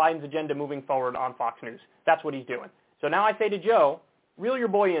hope for Biden's agenda moving forward on Fox News. That's what he's doing. So now I say to Joe, reel your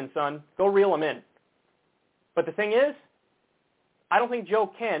boy in, son. Go reel him in. But the thing is, I don't think Joe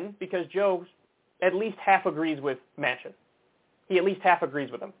can because Joe at least half agrees with Manchin. He at least half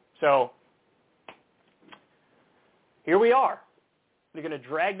agrees with him. So here we are. They're going to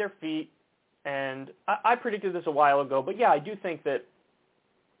drag their feet. And I predicted this a while ago, but yeah, I do think that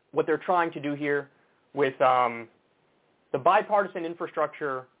what they're trying to do here with the bipartisan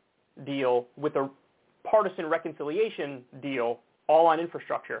infrastructure deal, with the partisan reconciliation deal, all on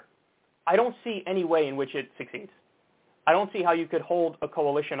infrastructure, I don't see any way in which it succeeds. I don't see how you could hold a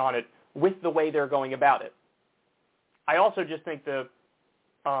coalition on it with the way they're going about it. I also just think the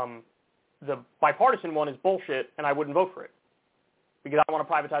bipartisan one is bullshit, and I wouldn't vote for it because I don't want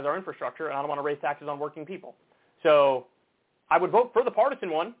to privatize our infrastructure, and I don't want to raise taxes on working people. So I would vote for the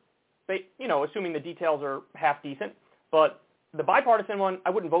partisan one, you know, assuming the details are half decent. But the bipartisan one, I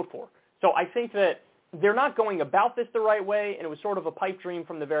wouldn't vote for. So I think that they're not going about this the right way, and it was sort of a pipe dream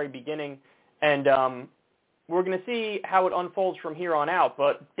from the very beginning. And we're going to see how it unfolds from here on out,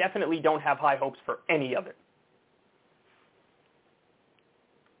 but definitely don't have high hopes for any of it.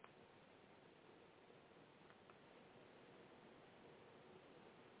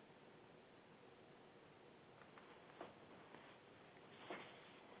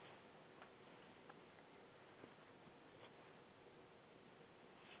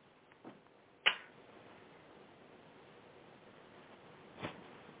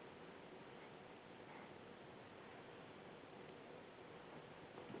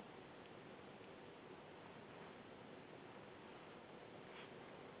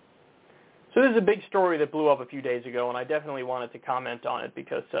 So this is a big story that blew up a few days ago, and I definitely wanted to comment on it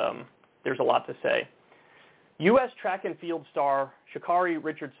because there's a lot to say. U.S. track and field star Sha'Carri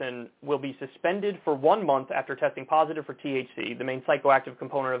Richardson will be suspended for 1 month after testing positive for THC, the main psychoactive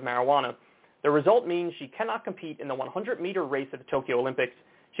component of marijuana. The result means she cannot compete in the 100-meter race at the Tokyo Olympics.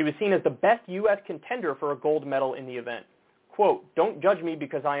 She was seen as the best U.S. contender for a gold medal in the event. Quote, "Don't judge me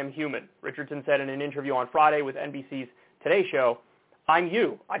because I am human," Richardson said in an interview on Friday with NBC's Today Show. "I'm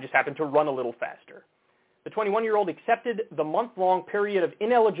you. I just happen to run a little faster." The 21-year-old accepted the month-long period of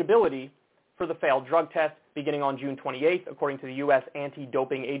ineligibility for the failed drug test beginning on June 28th, according to the U.S.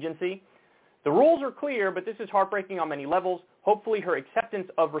 Anti-Doping Agency. The rules are clear, but this is heartbreaking on many levels. Hopefully her acceptance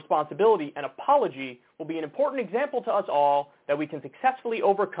of responsibility and apology will be an important example to us all that we can successfully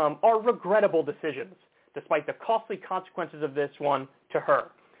overcome our regrettable decisions, despite the costly consequences of this one to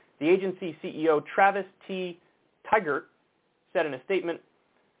her. The agency CEO Travis T. Tigert said in a statement,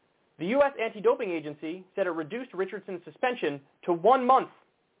 the U.S. Anti-Doping Agency said it reduced Richardson's suspension to 1 month,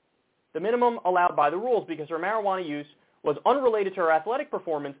 the minimum allowed by the rules, because her marijuana use was unrelated to her athletic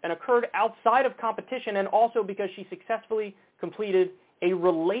performance and occurred outside of competition, and also because she successfully completed a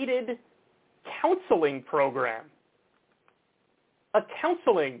related counseling program. A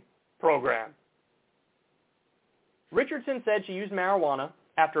counseling program. Richardson said she used marijuana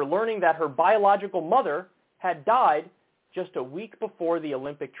after learning that her biological mother had died just a week before the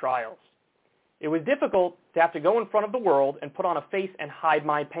Olympic trials. It was difficult to have to go in front of the world and put on a face and hide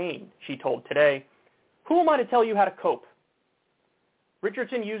my pain, she told Today. Who am I to tell you how to cope?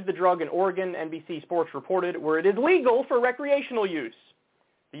 Richardson used the drug in Oregon, NBC Sports reported, where it is legal for recreational use.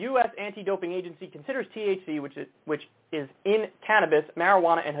 The U.S. Anti-Doping Agency considers THC, which is in cannabis,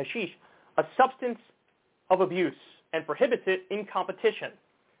 marijuana, and hashish, a substance of abuse and prohibits it in competition.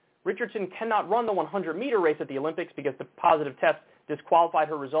 Richardson cannot run the 100-meter race at the Olympics because the positive test disqualified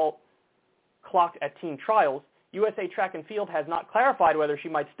her result clocked at team trials. USA Track and Field has not clarified whether she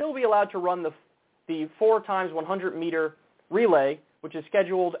might still be allowed to run the 4 times 100-meter relay, which is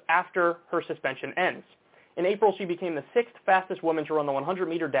scheduled after her suspension ends. In April, she became the 6th fastest woman to run the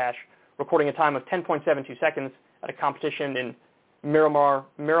 100-meter dash, recording a time of 10.72 seconds at a competition in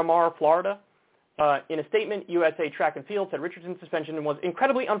Miramar, Florida. In a statement, USA Track and Field said Richardson's suspension was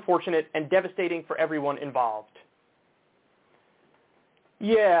incredibly unfortunate and devastating for everyone involved.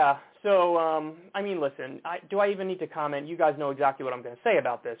 Yeah, so, I mean, listen, do I even need to comment? You guys know exactly what I'm going to say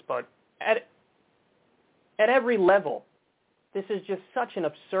about this, but at every level, this is just such an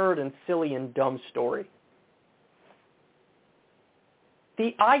absurd and silly and dumb story.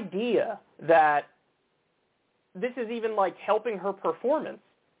 The idea that this is even like helping her performance,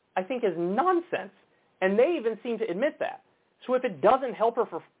 I think, is nonsense, and they even seem to admit that. So if it doesn't help her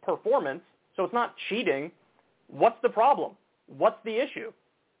for performance, so it's not cheating, what's the problem? What's the issue?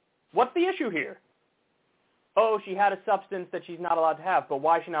 What's the issue here? Oh, she had a substance that she's not allowed to have, but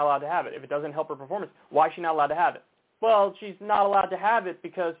why is she not allowed to have it? If it doesn't help her performance, why is she not allowed to have it? Well, she's not allowed to have it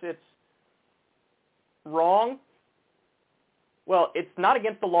because it's wrong. Well, it's not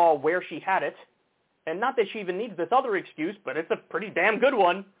against the law where she had it, and not that she even needs this other excuse, but it's a pretty damn good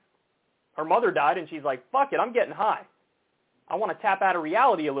one. Her mother died, and she's like, fuck it, I'm getting high. I want to tap out of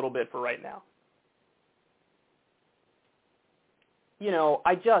reality a little bit for right now. You know,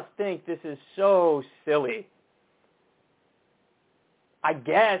 I just think this is so silly. I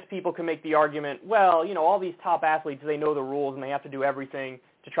guess people can make the argument, well, you know, all these top athletes, they know the rules, and they have to do everything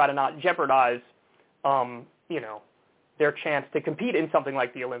to try to not jeopardize, you know, their chance to compete in something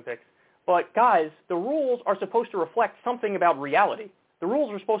like the Olympics. But, guys, the rules are supposed to reflect something about reality. The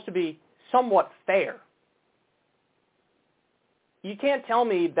rules are supposed to be somewhat fair. You can't tell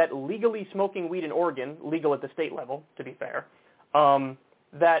me that legally smoking weed in Oregon, legal at the state level, to be fair,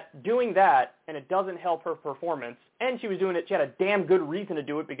 that doing that and it doesn't help her performance, and she was doing it, she had a damn good reason to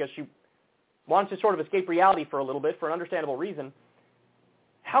do it because she wanted to sort of escape reality for a little bit for an understandable reason.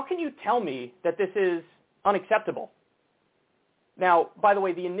 How can you tell me that this is unacceptable? Now, by the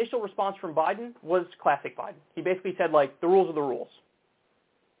way, the initial response from Biden was classic Biden. He basically said, like, the rules are the rules.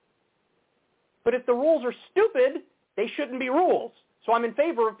 But if the rules are stupid, they shouldn't be rules. So I'm in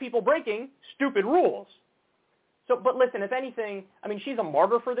favor of people breaking stupid rules. So, but listen, if anything, I mean, she's a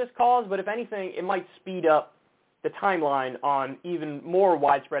martyr for this cause, but if anything, it might speed up the timeline on even more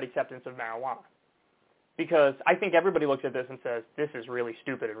widespread acceptance of marijuana. Because I think everybody looks at this and says, this is really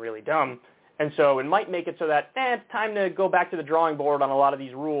stupid and really dumb. And so it might make it so that, it's time to go back to the drawing board on a lot of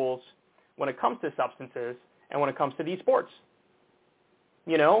these rules when it comes to substances and when it comes to these sports.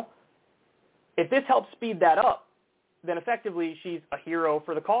 You know, if this helps speed that up, then effectively she's a hero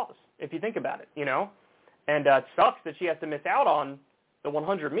for the cause, if you think about it, you know. And it sucks that she has to miss out on the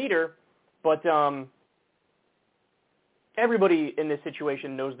 100-meter, but everybody in this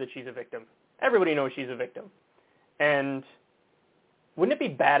situation knows that she's a victim. Everybody knows she's a victim. And wouldn't it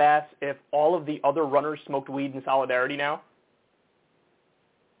be badass if all of the other runners smoked weed in solidarity now?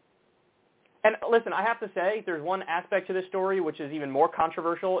 And listen, I have to say, there's one aspect to this story which is even more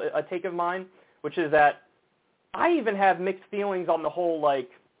controversial, a take of mine, which is that I even have mixed feelings on the whole, like,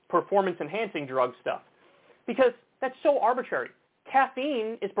 performance-enhancing drug stuff. Because that's so arbitrary.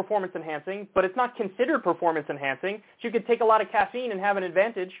 Caffeine is performance-enhancing, but it's not considered performance-enhancing. So you could take a lot of caffeine and have an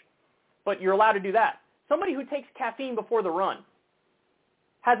advantage, but you're allowed to do that. Somebody who takes caffeine before the run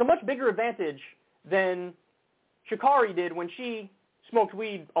has a much bigger advantage than Sha'Carri did when she smoked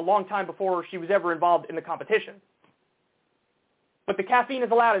weed a long time before she was ever involved in the competition. But the caffeine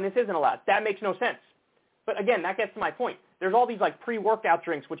is allowed and this isn't allowed. That makes no sense. But again, that gets to my point. There's all these like pre-workout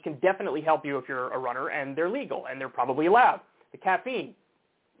drinks which can definitely help you if you're a runner, and they're legal, and they're probably allowed. The caffeine,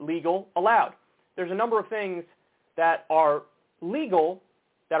 legal, allowed. There's a number of things that are legal,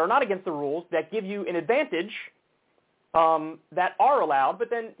 that are not against the rules, that give you an advantage that are allowed, but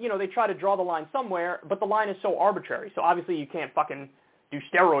then, you know, they try to draw the line somewhere, but the line is so arbitrary. So obviously you can't fucking do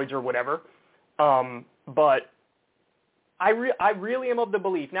steroids or whatever. But I really am of the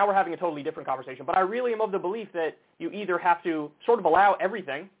belief, now we're having a totally different conversation, but I really am of the belief that you either have to sort of allow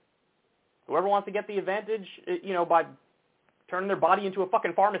everything, whoever wants to get the advantage, you know, by turning their body into a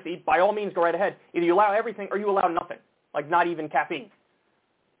fucking pharmacy, by all means go right ahead. Either you allow everything or you allow nothing, like not even caffeine.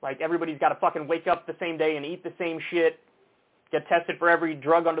 Like everybody's got to fucking wake up the same day and eat the same shit, get tested for every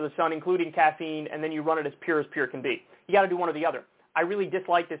drug under the sun, including caffeine, and then you run it as pure can be. You got to do one or the other. I really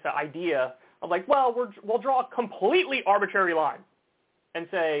dislike this idea of like, well, we'll draw a completely arbitrary line and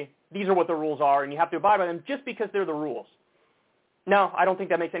say, these are what the rules are, and you have to abide by them just because they're the rules. No, I don't think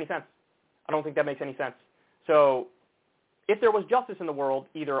that makes any sense. I don't think that makes any sense. So if there was justice in the world,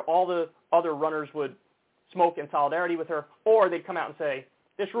 either all the other runners would smoke in solidarity with her, or they'd come out and say,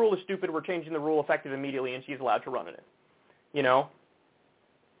 this rule is stupid, we're changing the rule effective immediately, and she's allowed to run in it. You know?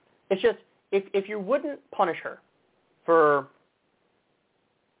 It's just, if you wouldn't punish her for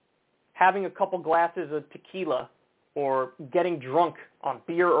having a couple glasses of tequila or getting drunk on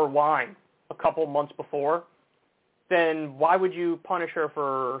beer or wine a couple months before, then why would you punish her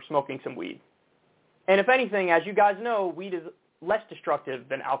for smoking some weed? And if anything, as you guys know, weed is less destructive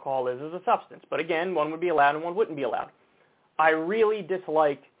than alcohol is as a substance. But again, one would be allowed and one wouldn't be allowed. I really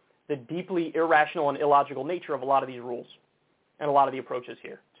dislike the deeply irrational and illogical nature of a lot of these rules and a lot of the approaches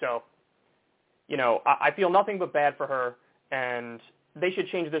here. So, you know, I feel nothing but bad for her, and they should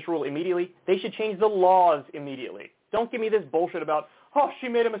change this rule immediately. They should change the laws immediately. Don't give me this bullshit about, oh, she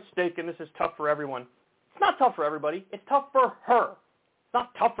made a mistake and this is tough for everyone. It's not tough for everybody. It's tough for her. It's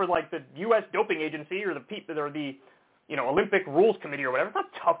not tough for like the U.S. doping agency or the you know, Olympic Rules Committee or whatever. It's not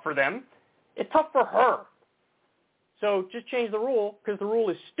tough for them. It's tough for her. So just change the rule because the rule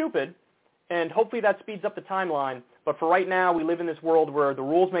is stupid, and hopefully that speeds up the timeline. But for right now, we live in this world where the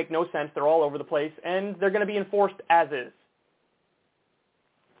rules make no sense. They're all over the place, and they're going to be enforced as is.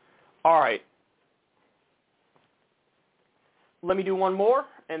 All right. Let me do one more,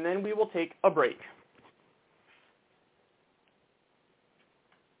 and then we will take a break.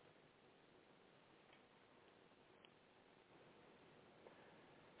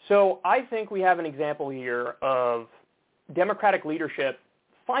 So I think we have an example here of Democratic leadership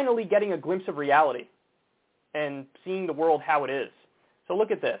finally getting a glimpse of reality and seeing the world how it is. So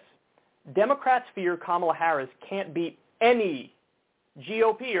look at this. Democrats fear Kamala Harris can't beat any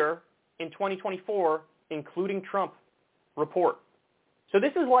GOPer in 2024, including Trump. Report. So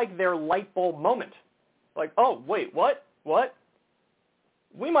this is like their light bulb moment. Like, oh, wait, what? What?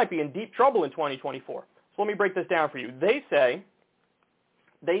 We might be in deep trouble in 2024. So let me break this down for you. They say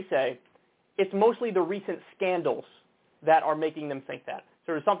it's mostly the recent scandals that are making them think that.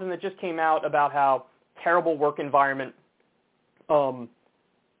 So there's something that just came out about how terrible work environment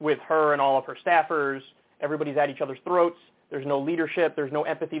with her and all of her staffers. Everybody's at each other's throats. There's no leadership. There's no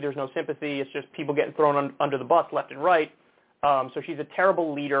empathy. There's no sympathy. It's just people getting thrown under the bus left and right. So she's a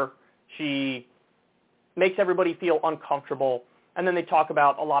terrible leader. She makes everybody feel uncomfortable. And then they talk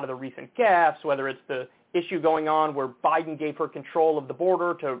about a lot of the recent gaffes, whether it's the issue going on where Biden gave her control of the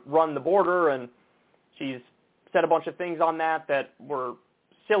border to run the border, and she's said a bunch of things on that were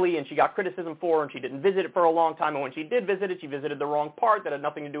silly, and she got criticism for, and she didn't visit it for a long time, and when she did visit it, she visited the wrong part that had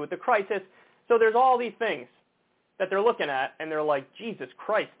nothing to do with the crisis. So there's all these things that they're looking at, and they're like, Jesus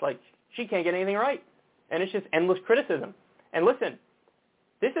Christ, like, she can't get anything right. And it's just endless criticism. And listen,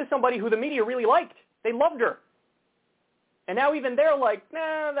 this is somebody who the media really liked. They loved her. And now even they're like,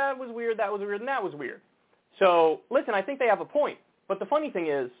 nah, that was weird, and that was weird. So, listen, I think they have a point. But the funny thing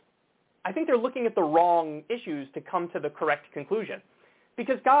is, I think they're looking at the wrong issues to come to the correct conclusion.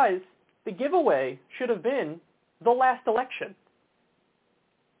 Because, guys, the giveaway should have been the last election.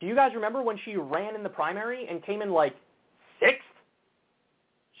 Do you guys remember when she ran in the primary and came in like 6th?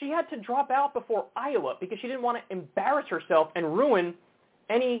 She had to drop out before Iowa because she didn't want to embarrass herself and ruin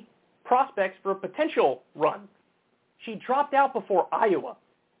any prospects for a potential run. She dropped out before Iowa.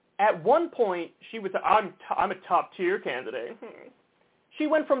 At one point, she was, I'm a top-tier candidate. She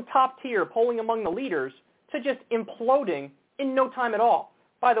went from top-tier, polling among the leaders, to just imploding in no time at all.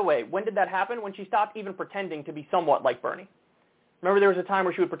 By the way, when did that happen? When she stopped even pretending to be somewhat like Bernie. Remember there was a time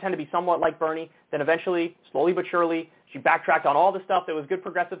where she would pretend to be somewhat like Bernie, then eventually, slowly but surely, she backtracked on all the stuff that was good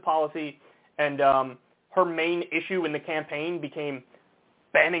progressive policy, and her main issue in the campaign became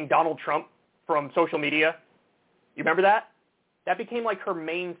banning Donald Trump from social media. You remember that? That became like her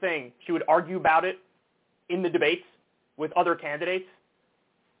main thing. She would argue about it in the debates with other candidates.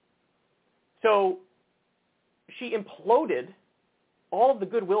 So she imploded all of the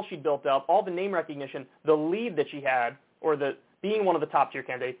goodwill she'd built up, all the name recognition, the lead that she had, or the being one of the top-tier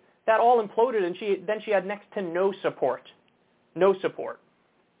candidates, that all imploded, and then she had next to no support. No support.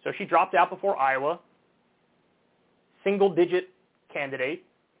 So she dropped out before Iowa, single-digit candidate,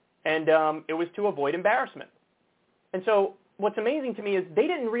 and it was to avoid embarrassment. And so what's amazing to me is they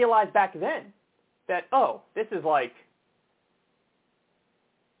didn't realize back then that, oh, this is like,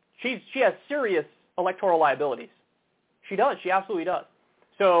 she has serious electoral liabilities. She does. She absolutely does.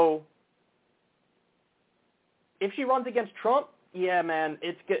 So if she runs against Trump, yeah, man,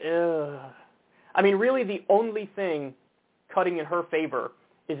 it's good. I mean, really the only thing cutting in her favor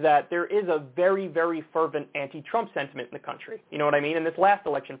is that there is a very, very fervent anti-Trump sentiment in the country. You know what I mean? And this last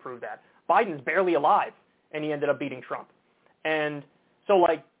election proved that. Biden's barely alive, and he ended up beating Trump. And so,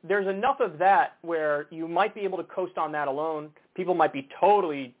 like, there's enough of that where you might be able to coast on that alone. People might be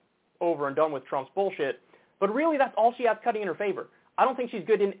totally over and done with Trump's bullshit. But really, that's all she has cutting in her favor. I don't think she's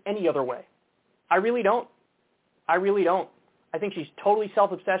good in any other way. I really don't. I really don't. I think she's totally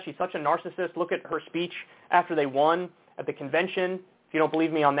self-obsessed. She's such a narcissist. Look at her speech after they won at the convention. If you don't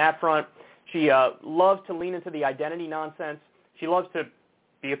believe me on that front, she loves to lean into the identity nonsense. She loves to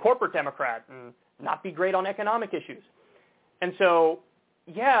be a corporate Democrat and not be great on economic issues. And so,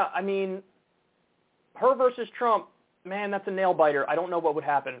 yeah, I mean, her versus Trump, man, that's a nail-biter. I don't know what would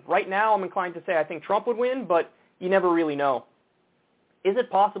happen. Right now, I'm inclined to say I think Trump would win, but you never really know. Is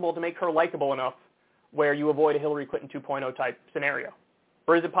it possible to make her likable enough where you avoid a Hillary Clinton 2.0 type scenario?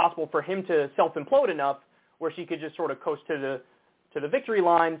 Or is it possible for him to self-implode enough where she could just sort of coast to the victory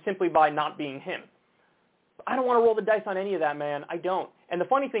line simply by not being him? I don't want to roll the dice on any of that, man. I don't. And the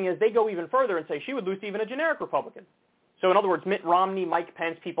funny thing is they go even further and say she would lose to even a generic Republican. So in other words, Mitt Romney, Mike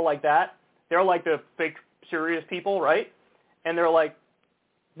Pence, people like that, they're like the fake serious people, right? And they're like,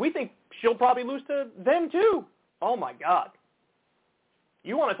 we think she'll probably lose to them too. Oh my God.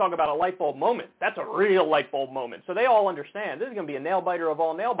 You want to talk about a light bulb moment. That's a real light bulb moment. So they all understand this is going to be a nail-biter of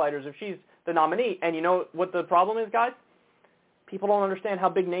all nail-biters if she's the nominee. And you know what the problem is, guys? People don't understand how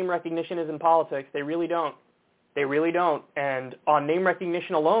big name recognition is in politics. They really don't. They really don't. And on name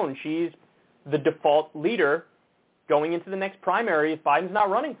recognition alone, she's the default leader going into the next primary if Biden's not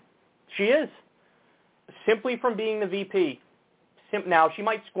running. She is. Simply from being the VP. Now, she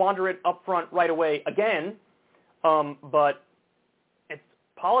might squander it up front right away again, but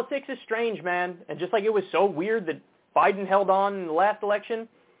politics is strange, man. And just like it was so weird that Biden held on in the last election,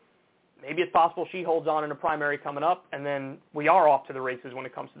 maybe it's possible she holds on in a primary coming up, and then we are off to the races when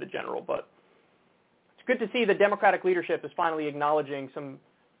it comes to the general. But it's good to see the Democratic leadership is finally acknowledging some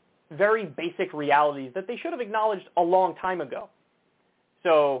very basic realities that they should have acknowledged a long time ago.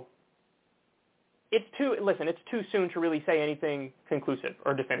 So it's too soon to really say anything conclusive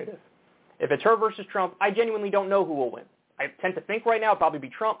or definitive. If it's her versus Trump, I genuinely don't know who will win. I tend to think right now it'll probably be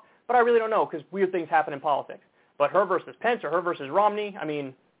Trump, but I really don't know because weird things happen in politics. But her versus Pence or her versus Romney, I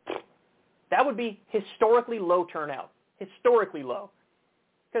mean, that would be historically low turnout. historically low,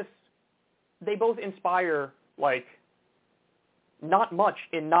 because they both inspire, like, not much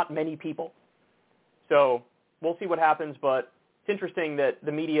in not many people. So we'll see what happens, but it's interesting that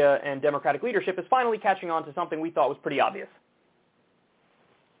the media and Democratic leadership is finally catching on to something we thought was pretty obvious.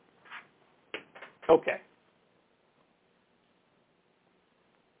 Okay.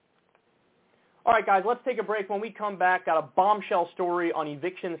 All right, guys, let's take a break. When we come back, got a bombshell story on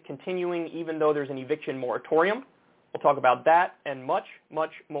evictions continuing even though there's an eviction moratorium. We'll talk about that and much,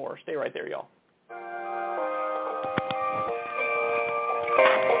 much more. Stay right there, y'all.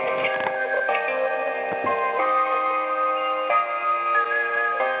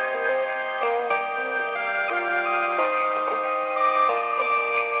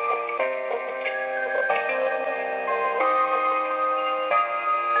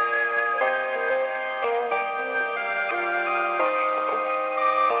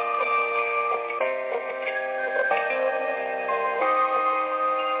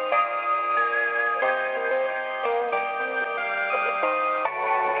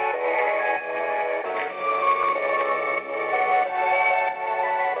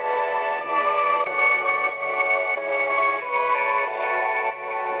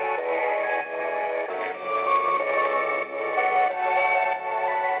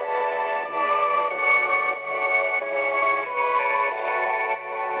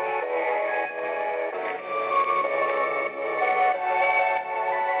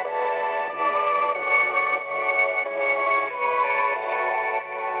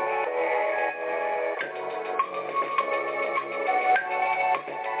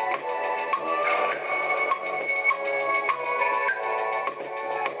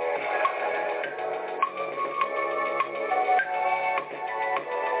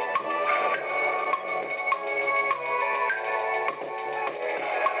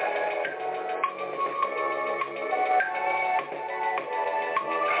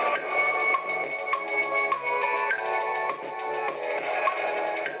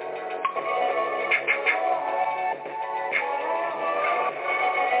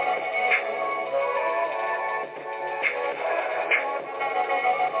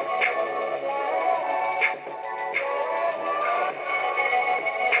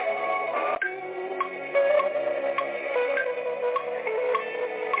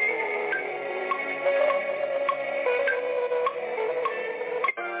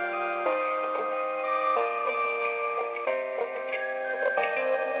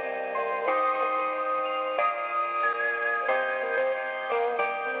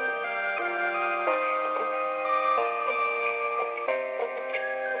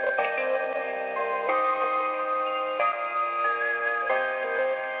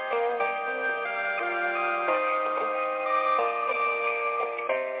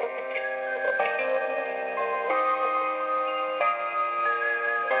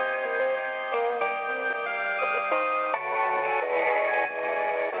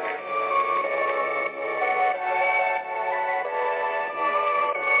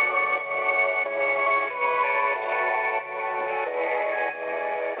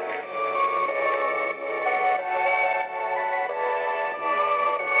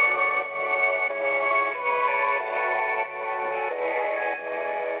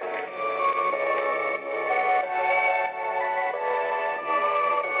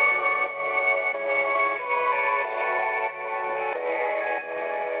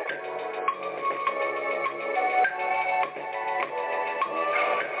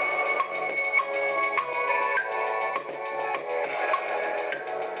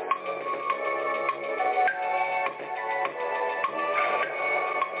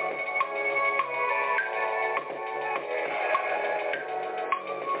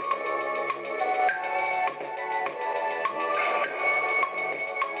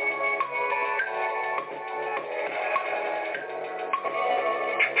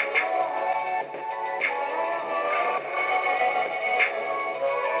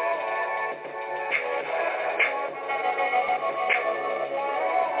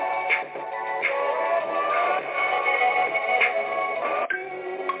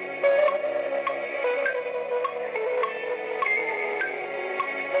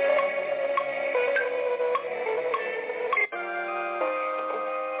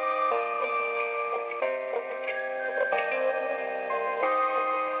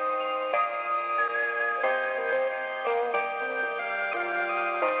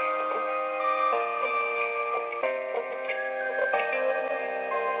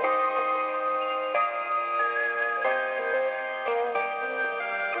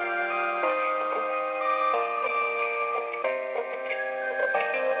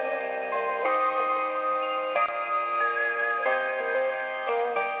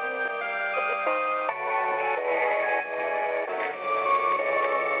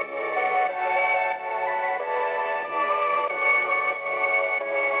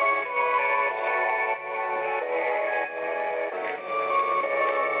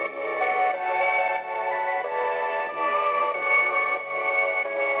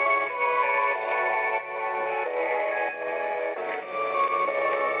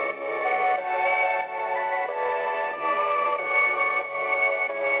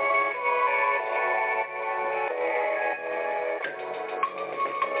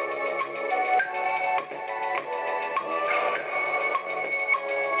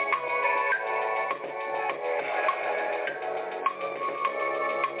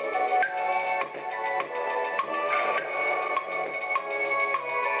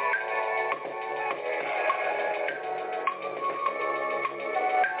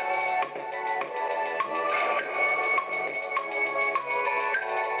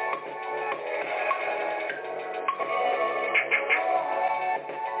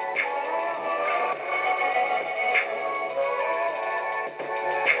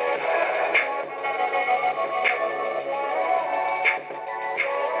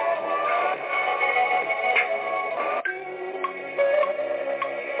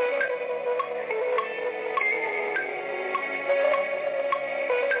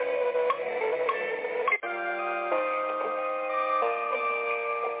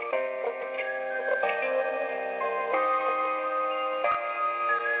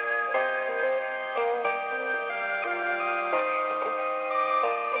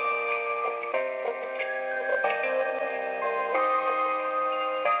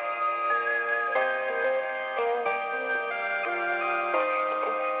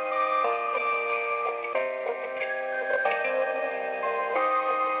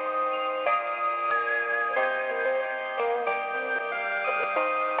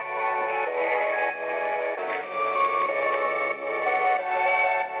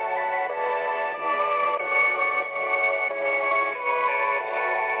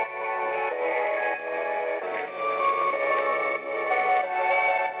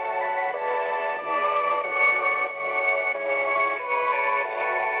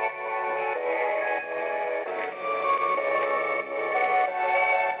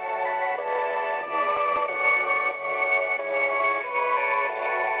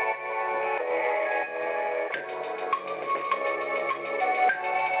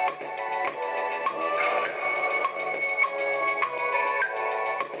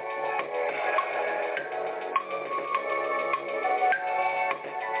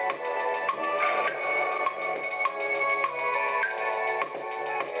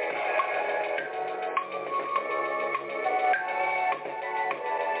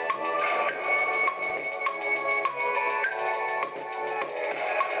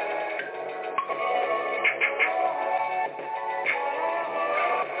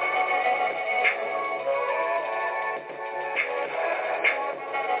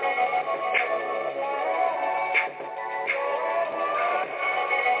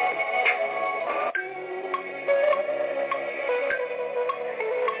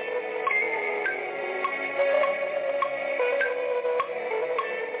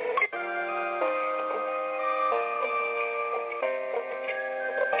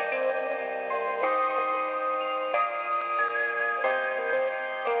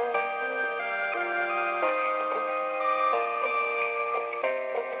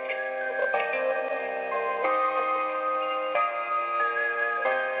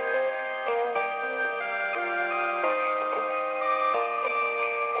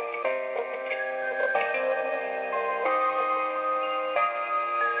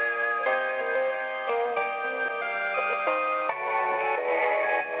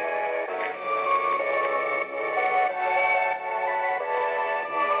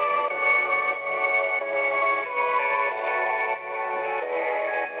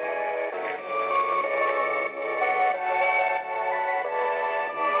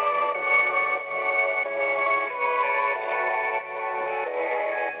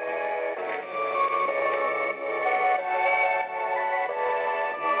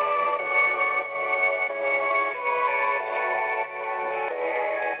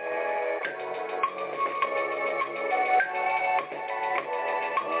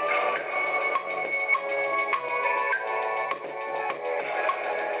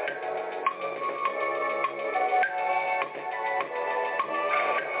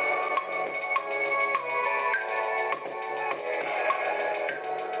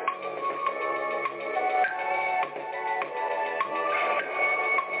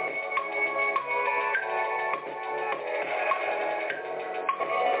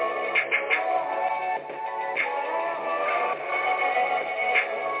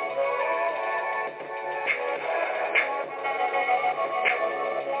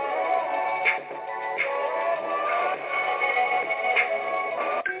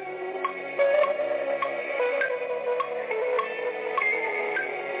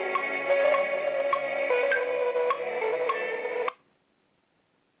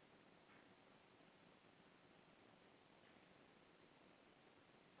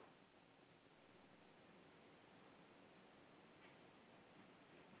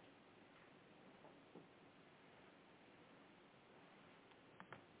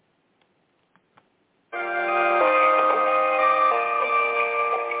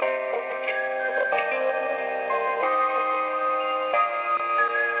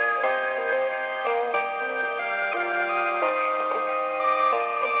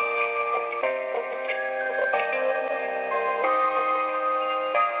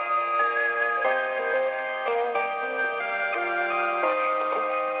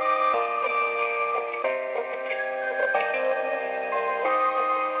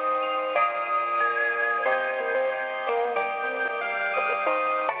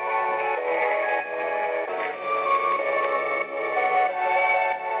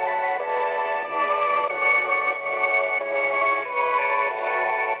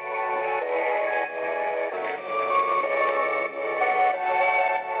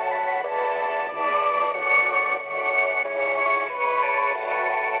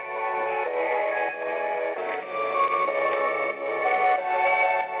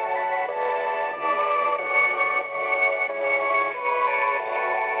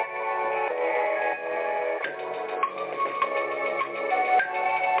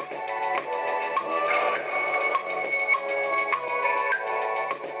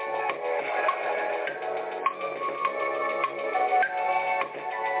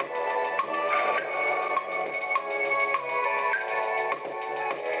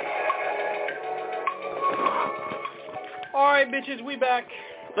 All right, bitches, we back.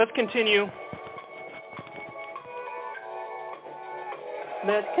 Let's continue.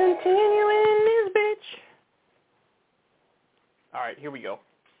 Let's continue in this bitch. All right, here we go.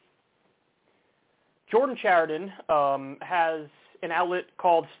 Jordan Chariton has an outlet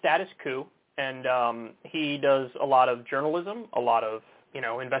called Status Coup, and he does a lot of journalism, a lot of,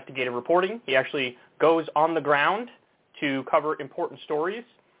 investigative reporting. He actually goes on the ground to cover important stories.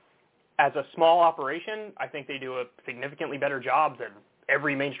 As a small operation, I think they do a significantly better job than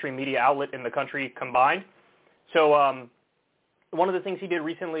every mainstream media outlet in the country combined. So one of the things he did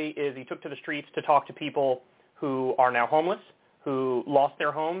recently is he took to the streets to talk to people who are now homeless, who lost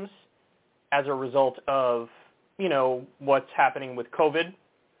their homes as a result of, what's happening with COVID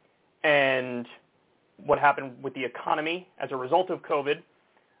and what happened with the economy as a result of COVID.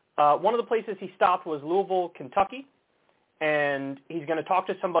 One of the places he stopped was Louisville, Kentucky, and he's going to talk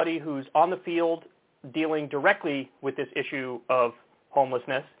to somebody who's on the field dealing directly with this issue of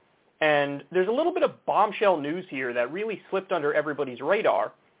homelessness. And there's a little bit of bombshell news here that really slipped under everybody's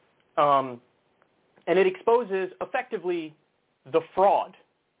radar, and it exposes effectively the fraud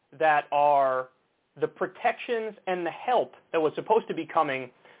that are the protections and the help that was supposed to be coming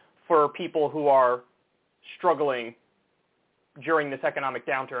for people who are struggling during this economic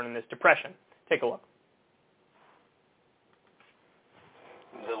downturn and this depression. Take a look.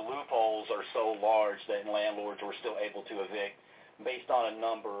 The loopholes are so large that landlords were still able to evict based on a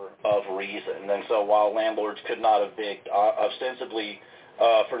number of reasons. And so while landlords could not evict ostensibly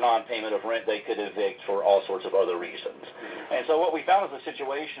for non-payment of rent, they could evict for all sorts of other reasons. And so what we found was a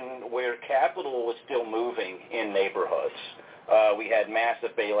situation where capital was still moving in neighborhoods. We had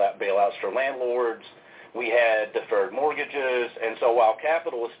massive bailouts for landlords. We had deferred mortgages. And so while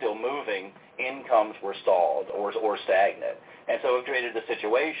capital was still moving, incomes were stalled or stagnant. And so it created a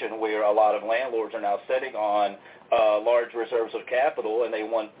situation where a lot of landlords are now sitting on large reserves of capital, and they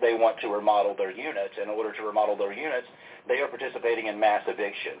want to remodel their units. In order to remodel their units, they are participating in mass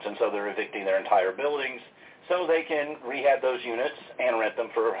evictions. And so they're evicting their entire buildings so they can rehab those units and rent them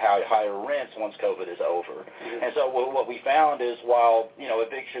for higher rents once COVID is over. Mm-hmm. And so what we found is while,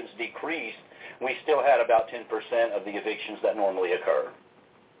 evictions decreased, we still had about 10% of the evictions that normally occur.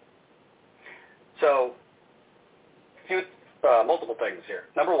 So, multiple things here.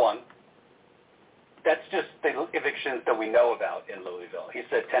 Number one, that's just the evictions that we know about in Louisville. He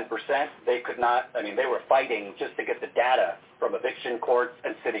said 10%. They could not, they were fighting just to get the data from eviction courts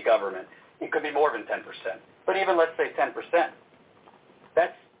and city government. It could be more than 10%. But even let's say 10%,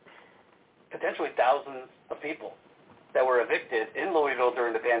 that's potentially thousands of people that were evicted in Louisville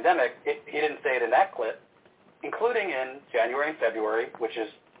during the pandemic. He didn't say it in that clip, including in January and February, which is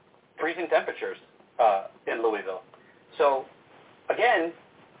freezing temperatures in Louisville. So, again,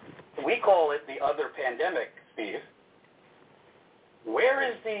 we call it the other pandemic, Steve. Where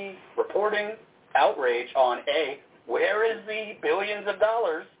is the reporting outrage on where is the billions of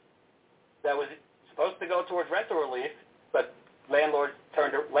dollars that was supposed to go towards rental relief, but landlords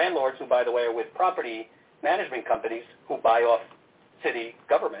who, by the way, are with property management companies who buy off city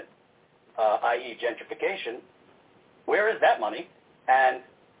government, i.e. gentrification, where is that money? And,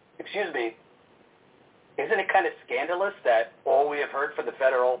 excuse me, isn't it kind of scandalous that all we have heard from the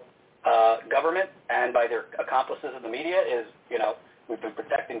federal government and by their accomplices in the media is, we've been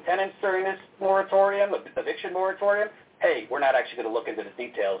protecting tenants during this moratorium, eviction moratorium. Hey, we're not actually going to look into the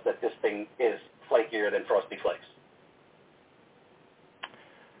details that this thing is flakier than Frosty Flakes.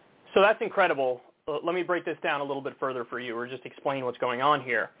 So that's incredible. Let me break this down a little bit further for you, or just explain what's going on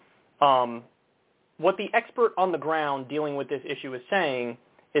here. What the expert on the ground dealing with this issue is saying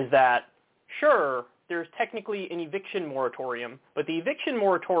is that, sure, there's technically an eviction moratorium, but the eviction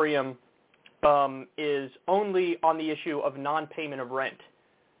moratorium is only on the issue of non-payment of rent.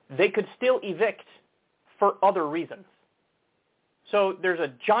 They could still evict for other reasons. So there's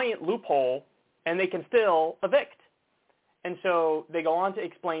a giant loophole, and they can still evict. And so they go on to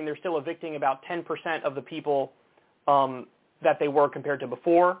explain they're still evicting about 10% of the people that they were compared to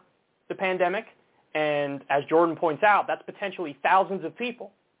before the pandemic. And as Jordan points out, that's potentially thousands of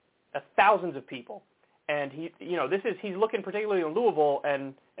people. That's thousands of people. And he's looking particularly in Louisville,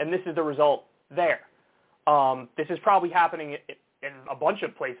 and this is the result there. This is probably happening in a bunch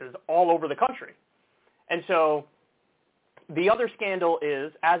of places all over the country. And so the other scandal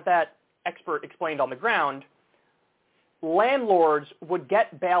is, as that expert explained on the ground, landlords would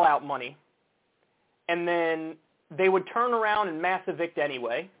get bailout money, and then they would turn around and mass evict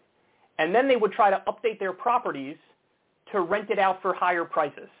anyway, and then they would try to update their properties to rent it out for higher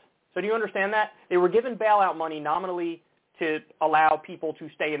prices. So do you understand that? They were given bailout money nominally to allow people to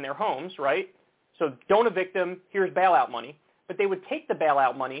stay in their homes, right? So don't evict them, here's bailout money. But they would take the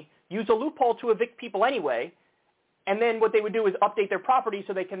bailout money, use a loophole to evict people anyway, and then what they would do is update their property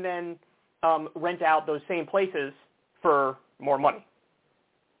so they can then rent out those same places for more money.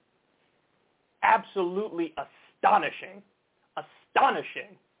 Absolutely astonishing.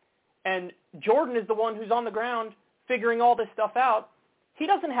 Astonishing. And Jordan is the one who's on the ground figuring all this stuff out. He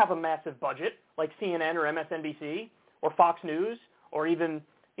doesn't have a massive budget like CNN or MSNBC or Fox News or even,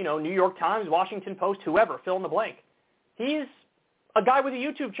 New York Times, Washington Post, whoever, fill in the blank. He's a guy with a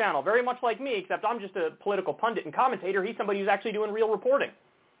YouTube channel, very much like me, except I'm just a political pundit and commentator. He's somebody who's actually doing real reporting.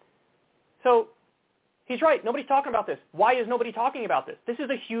 So he's right. Nobody's talking about this. Why is nobody talking about this? This is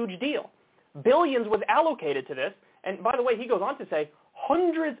a huge deal. Billions was allocated to this. And by the way, he goes on to say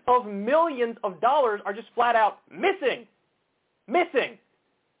hundreds of millions of dollars are just flat out missing. Missing.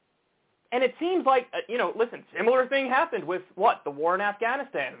 And it seems like, listen, similar thing happened with what? The war in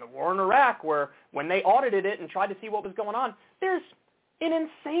Afghanistan and the war in Iraq, where when they audited it and tried to see what was going on, there's an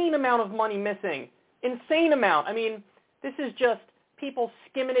insane amount of money missing. Insane amount. I mean, this is just people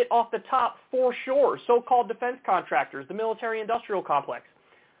skimming it off the top for sure. So-called defense contractors, the military-industrial complex.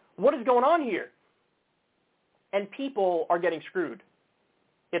 What is going on here? And people are getting screwed.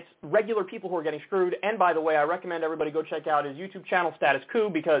 It's regular people who are getting screwed. And by the way, I recommend everybody go check out his YouTube channel, Status Coup,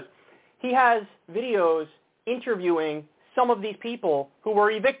 because he has videos interviewing some of these people who were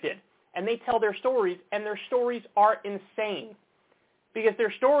evicted. And they tell their stories, and their stories are insane. Because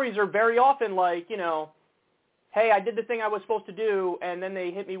their stories are very often like, hey, I did the thing I was supposed to do, and then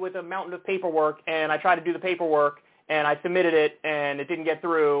they hit me with a mountain of paperwork, and I tried to do the paperwork, and I submitted it, and it didn't get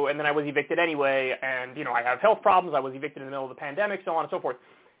through, and then I was evicted anyway, and, I have health problems, I was evicted in the middle of the pandemic, so on and so forth.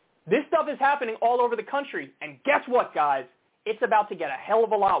 This stuff is happening all over the country, and guess what, guys? It's about to get a hell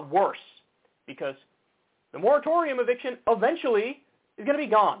of a lot worse, because the moratorium eviction eventually is going to be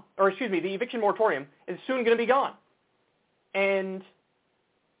gone. Or excuse me, the eviction moratorium is soon going to be gone. And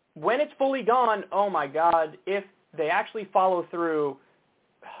when it's fully gone, oh my God, if they actually follow through,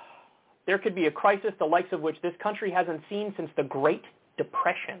 there could be a crisis the likes of which this country hasn't seen since the Great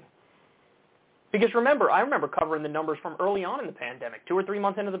Depression. Because I remember covering the numbers from early on in the pandemic, 2 or 3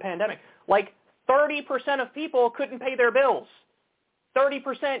 months into the pandemic. Like 30% of people couldn't pay their bills.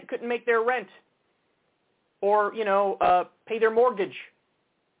 30% couldn't make their rent or, pay their mortgage.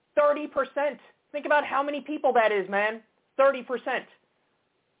 30%. Think about how many people that is, man. 30%.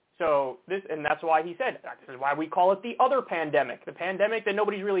 So and that's why he said, this is why we call it the other pandemic, the pandemic that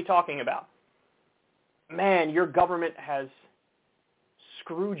nobody's really talking about. Man, your government has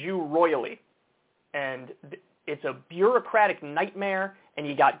screwed you royally. And it's a bureaucratic nightmare, and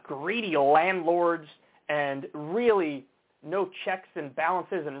you got greedy landlords and really no checks and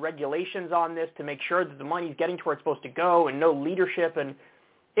balances and regulations on this to make sure that the money's getting to where it's supposed to go, and no leadership, and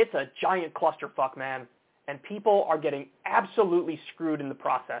it's a giant clusterfuck, man. And people are getting absolutely screwed in the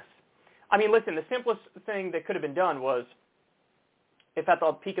process. I mean, listen, the simplest thing that could have been done was if at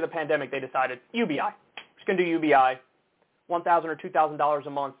the peak of the pandemic they decided, UBI, just going to do UBI, $1,000 or $2,000 a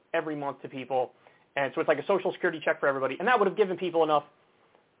month every month to people. And so it's like a Social Security check for everybody. And that would have given people enough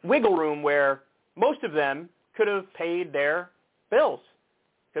wiggle room where most of them could have paid their bills,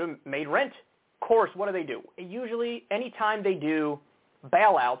 could have made rent. Of course, what do? Usually, anytime they do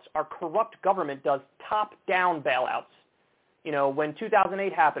bailouts, our corrupt government does top-down bailouts. When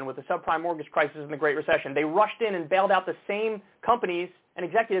 2008 happened with the subprime mortgage crisis and the Great Recession, they rushed in and bailed out the same companies and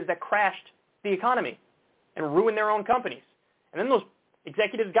executives that crashed the economy and ruined their own companies. And then those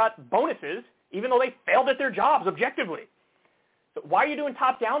executives got bonuses even though they failed at their jobs objectively. So why are you doing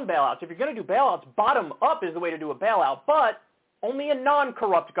top-down bailouts? If you're going to do bailouts, bottom-up is the way to do a bailout, but only a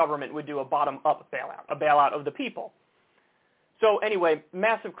non-corrupt government would do a bottom-up bailout, a bailout of the people. So anyway,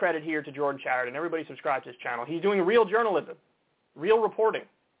 massive credit here to Jordan Chariton. Everybody subscribe to his channel. He's doing real journalism, real reporting,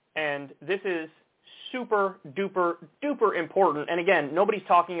 and this is super duper duper important. And again, nobody's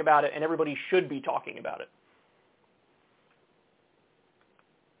talking about it, and everybody should be talking about it.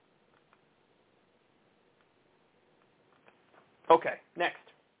 Okay, next.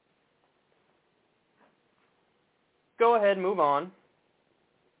 Go ahead, move on.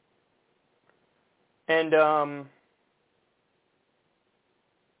 And I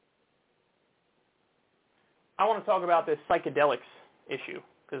want to talk about this psychedelics issue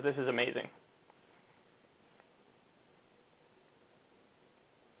because this is amazing.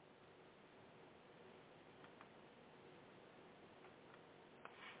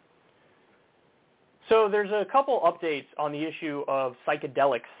 So there's a couple updates on the issue of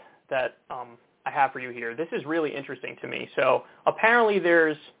psychedelics that I have for you here. This is really interesting to me. So apparently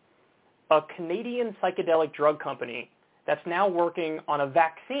there's a Canadian psychedelic drug company that's now working on a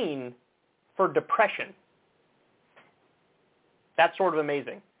vaccine for depression. That's sort of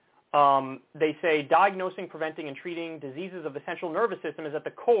amazing. They say diagnosing, preventing, and treating diseases of the central nervous system is at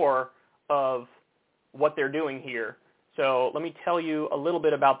the core of what they're doing here. So let me tell you a little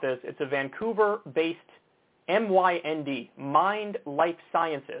bit about this. It's a Vancouver-based MYND, Mind Life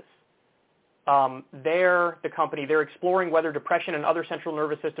Sciences. They're the company. They're exploring whether depression and other central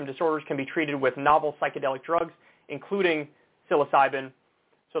nervous system disorders can be treated with novel psychedelic drugs, including psilocybin.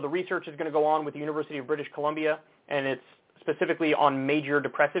 So the research is going to go on with the University of British Columbia, and it's specifically on major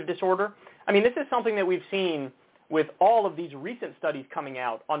depressive disorder. I mean, this is something that we've seen with all of these recent studies coming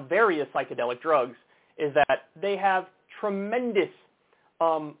out on various psychedelic drugs, is that they have tremendous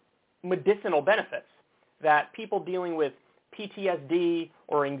medicinal benefits, that people dealing with PTSD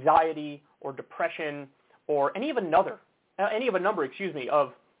or anxiety or depression or any of a number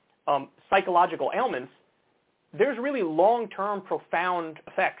of psychological ailments, there's really long-term profound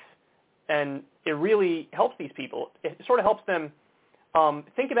effects, and it really helps these people. It sort of helps them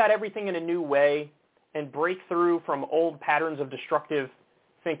think about everything in a new way and break through from old patterns of destructive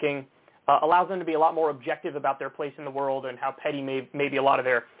thinking, allows them to be a lot more objective about their place in the world and how petty maybe a lot of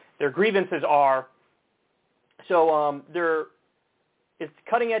their grievances are. So it's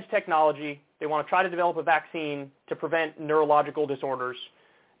cutting-edge technology. They want to try to develop a vaccine to prevent neurological disorders.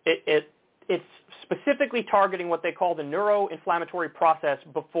 It's specifically targeting what they call the neuroinflammatory process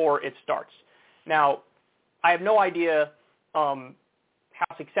before it starts. Now, I have no idea how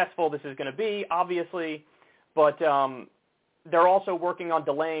successful this is going to be, obviously, but they're also working on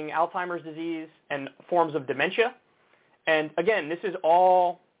delaying Alzheimer's disease and forms of dementia. And again, this is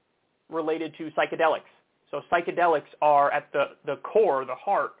all related to psychedelics. So psychedelics are at the core, the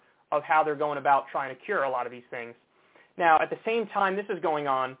heart of how they're going about trying to cure a lot of these things. Now, at the same time this is going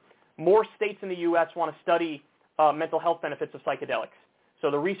on, more states in the U.S. want to study mental health benefits of psychedelics.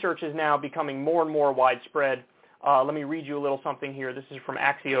 So the research is now becoming more and more widespread. Let me read you a little something here. This is from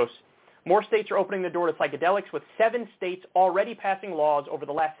Axios. More states are opening the door to psychedelics, with 7 states already passing laws over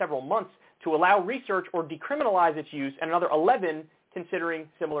the last several months to allow research or decriminalize its use, and another 11 considering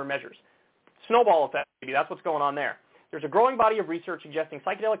similar measures. Snowball effect, maybe. That's what's going on there. There's a growing body of research suggesting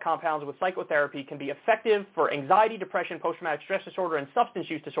psychedelic compounds with psychotherapy can be effective for anxiety, depression, post-traumatic stress disorder, and substance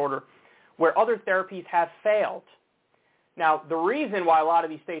use disorder, where other therapies have failed. Now, the reason why a lot of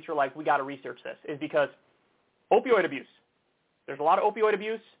these states are like, we got to research this, is because opioid abuse. There's a lot of opioid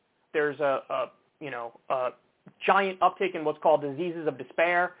abuse. There's a giant uptick in what's called diseases of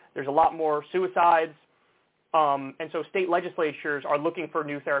despair. There's a lot more suicides. And so state legislatures are looking for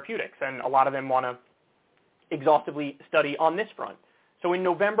new therapeutics, and a lot of them want to exhaustively study on this front. So in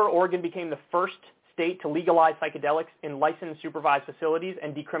November, Oregon became the first state to legalize psychedelics in licensed supervised facilities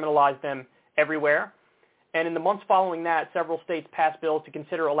and decriminalize them everywhere. And in the months following that, several states passed bills to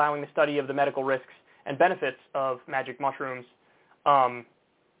consider allowing the study of the medical risks and benefits of magic mushrooms, psilocybin,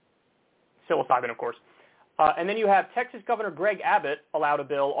 of course. And then you have Texas Governor Greg Abbott allowed a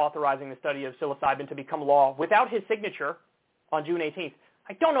bill authorizing the study of psilocybin to become law without his signature on June 18th.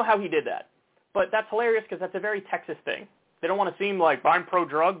 I don't know how he did that, but that's hilarious because that's a very Texas thing. They don't want to seem like I'm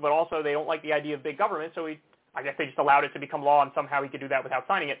pro-drug, but also they don't like the idea of big government, so I guess they just allowed it to become law, and somehow he could do that without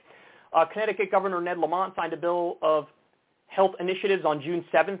signing it. Connecticut Governor Ned Lamont signed a bill of health initiatives on June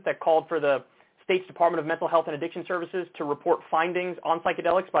 7th that called for the state's Department of Mental Health and Addiction Services to report findings on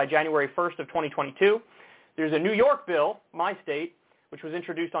psychedelics by January 1st of 2022. There's a New York bill, my state, which was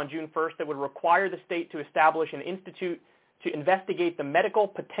introduced on June 1st that would require the state to establish an institute to investigate the medical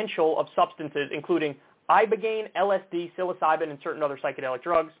potential of substances, including ibogaine, LSD, psilocybin, and certain other psychedelic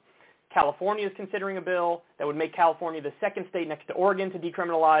drugs. California is considering a bill that would make California the second state next to Oregon to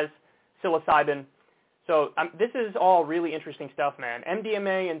decriminalize psilocybin. So this is all really interesting stuff, man.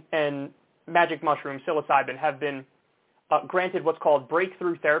 MDMA and magic mushroom, psilocybin, have been granted what's called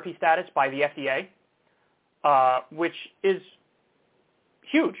breakthrough therapy status by the FDA. Which is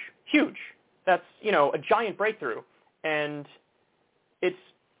huge. That's, a giant breakthrough. And it's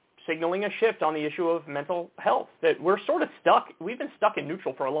signaling a shift on the issue of mental health, that we're sort of stuck. We've been stuck in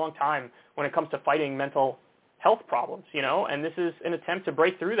neutral for a long time when it comes to fighting mental health problems, and this is an attempt to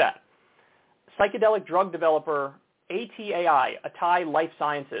break through that. Psychedelic drug developer ATAI, Atai Life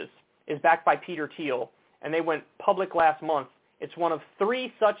Sciences, is backed by Peter Thiel, and they went public last month. It's one of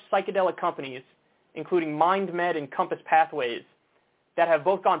 3 such psychedelic companies, including MindMed and Compass Pathways, that have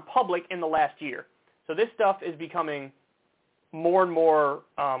both gone public in the last year. So this stuff is becoming more and more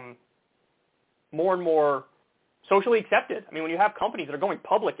socially accepted. I mean, when you have companies that are going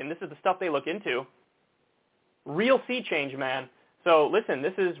public and this is the stuff they look into, real sea change, man. So listen,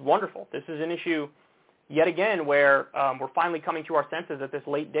 this is wonderful. This is an issue, yet again, where we're finally coming to our senses at this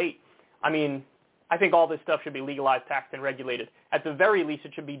late date. I mean, I think all this stuff should be legalized, taxed, and regulated. At the very least,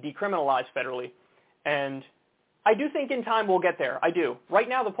 it should be decriminalized federally. And I do think in time we'll get there. I do. Right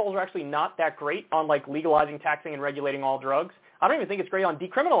now, the polls are actually not that great on like legalizing, taxing, and regulating all drugs. I don't even think it's great on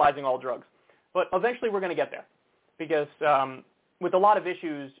decriminalizing all drugs. But eventually we're going to get there. Because with a lot of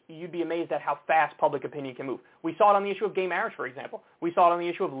issues, you'd be amazed at how fast public opinion can move. We saw it on the issue of gay marriage, for example. We saw it on the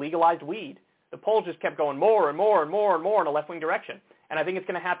issue of legalized weed. The polls just kept going more and more and more and more in a left-wing direction. And I think it's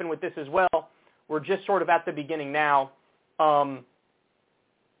going to happen with this as well. We're just sort of at the beginning now.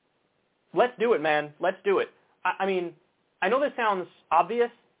 Let's do it, man. Let's do it. I mean, I know this sounds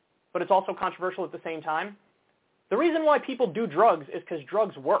obvious, but it's also controversial at the same time. The reason why people do drugs is because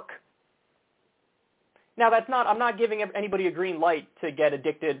drugs work. Now, I'm not giving anybody a green light to get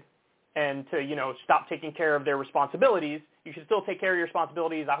addicted and to, stop taking care of their responsibilities. You should still take care of your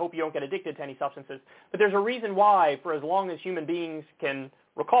responsibilities. I hope you don't get addicted to any substances. But there's a reason why, for as long as human beings can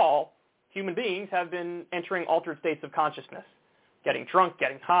recall, human beings have been entering altered states of consciousness, getting drunk,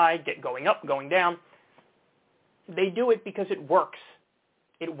 getting high, going up, going down. They do it because it works.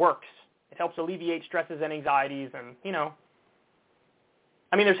 It works. It helps alleviate stresses and anxieties and,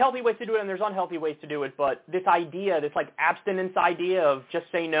 I mean, there's healthy ways to do it and there's unhealthy ways to do it, but this idea, this like abstinence idea of just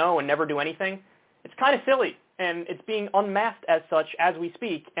say no and never do anything, it's kind of silly, and it's being unmasked as such as we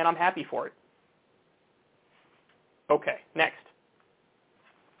speak, and I'm happy for it. Okay, next.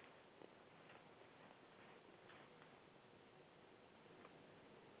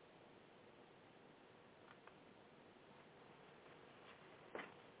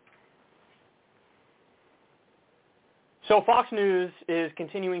 So Fox News is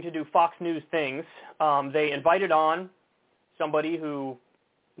continuing to do Fox News things. They invited on somebody who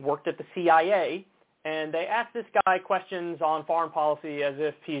worked at the CIA, and they asked this guy questions on foreign policy as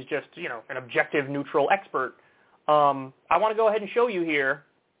if he's just, an objective, neutral expert. I want to go ahead and show you here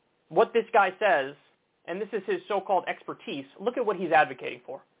what this guy says, and this is his so-called expertise. Look at what he's advocating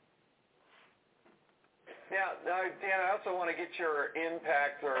for. Now, Dan, I also want to get your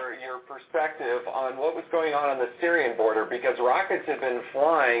impact or your perspective on what was going on the Syrian border, because rockets have been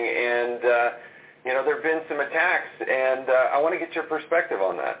flying and, there have been some attacks, and I want to get your perspective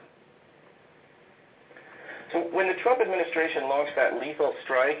on that. So when the Trump administration launched that lethal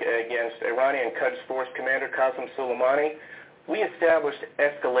strike against Iranian Quds Force Commander Qasem Soleimani, we established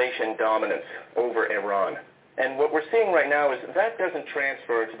escalation dominance over Iran. And what we're seeing right now is that doesn't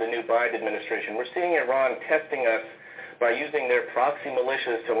transfer to the new Biden administration. We're seeing Iran testing us by using their proxy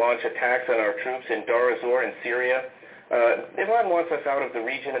militias to launch attacks on our troops in Dar ez-Zor in Syria. Iran wants us out of the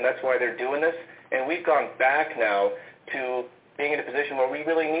region, and that's why they're doing this. And we've gone back now to being in a position where we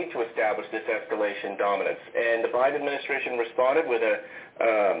really need to establish this escalation dominance. And the Biden administration responded with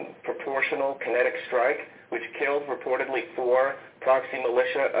a proportional kinetic strike, which killed reportedly 4 proxy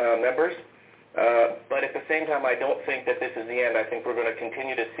militia members. But at the same time, I don't think that this is the end. I think we're going to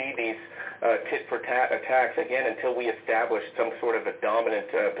continue to see these tit-for-tat attacks again until we establish some sort of a dominant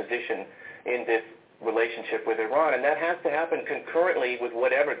position in this relationship with Iran. And that has to happen concurrently with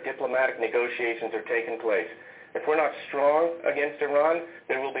whatever diplomatic negotiations are taking place. If we're not strong against Iran,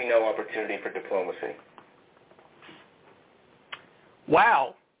 there will be no opportunity for diplomacy.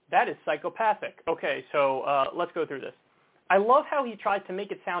 Wow, that is psychopathic. Okay, so let's go through this. I love how he tries to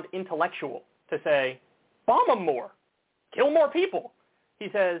make it sound intellectual, to say, bomb them more, kill more people. He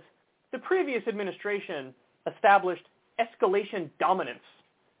says, the previous administration established escalation dominance.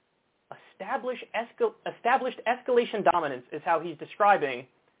 Established escalation dominance is how he's describing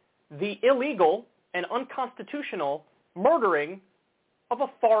the illegal and unconstitutional murdering of a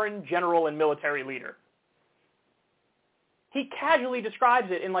foreign general and military leader. He casually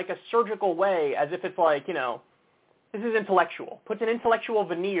describes it in like a surgical way, as if it's like, this is intellectual, puts an intellectual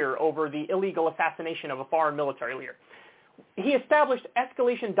veneer over the illegal assassination of a foreign military leader. He established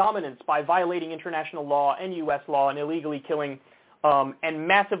escalation dominance by violating international law and U.S. law and illegally killing and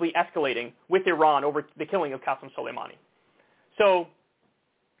massively escalating with Iran over the killing of Qasem Soleimani. So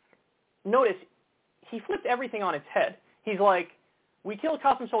notice, he flipped everything on its head. He's like, we killed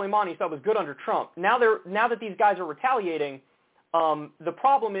Qasem Soleimani, so that was good under Trump. Now that these guys are retaliating, the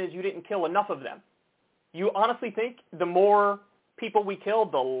problem is you didn't kill enough of them. You honestly think the more people we kill,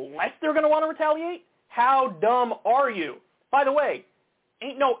 the less they're going to want to retaliate? How dumb are you? By the way,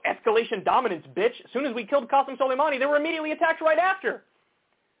 ain't no escalation dominance, bitch. As soon as we killed Qasem Soleimani, they were immediately attacked right after.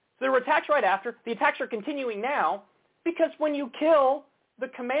 So they were attacked right after. The attacks are continuing now because when you kill the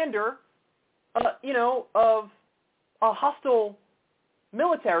commander, of a hostile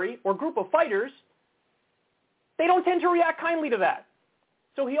military or group of fighters, they don't tend to react kindly to that.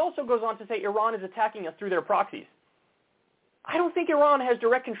 So he also goes on to say Iran is attacking us through their proxies. I don't think Iran has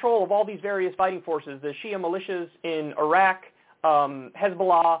direct control of all these various fighting forces, the Shia militias in Iraq,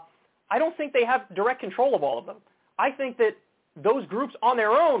 Hezbollah. I don't think they have direct control of all of them. I think that those groups on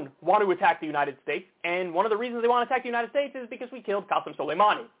their own want to attack the United States, and one of the reasons they want to attack the United States is because we killed Qasem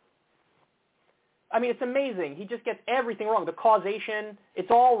Soleimani. I mean, it's amazing. He just gets everything wrong. The causation, it's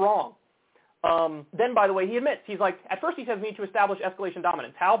all wrong. Then, by the way, he admits, he's like, at first he says we need to establish escalation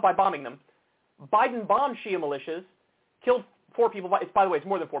dominance. How? By bombing them. Biden bombed Shia militias, killed 4 people. By the way, it's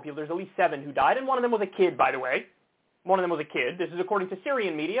more than 4 people. There's at least 7 who died, and one of them was a kid, by the way. One of them was a kid. This is according to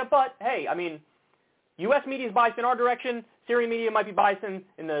Syrian media, but hey, I mean, U.S. media is biased in our direction. Syrian media might be biased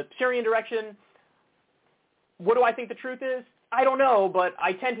in the Syrian direction. What do I think the truth is? I don't know, but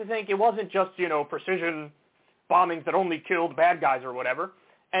I tend to think it wasn't just, precision bombings that only killed bad guys or whatever.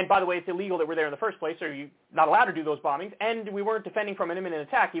 And by the way, it's illegal that we're there in the first place, so you're not allowed to do those bombings. And we weren't defending from an imminent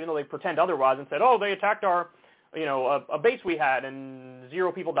attack, even though they pretend otherwise and said, oh, they attacked our, a base we had and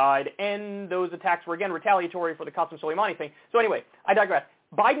 0 people died. And those attacks were, again, retaliatory for the Qasem Soleimani thing. So anyway, I digress.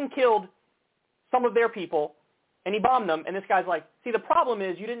 Biden killed some of their people, and he bombed them. And this guy's like, see, the problem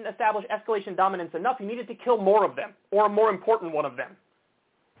is you didn't establish escalation dominance enough. You needed to kill more of them, or a more important one of them.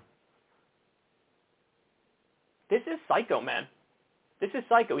 This is psycho, man. This is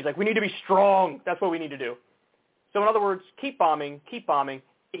psycho. He's like, we need to be strong. That's what we need to do. So in other words, keep bombing, keep bombing.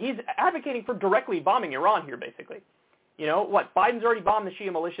 He's advocating for directly bombing Iran here, basically. Biden's already bombed the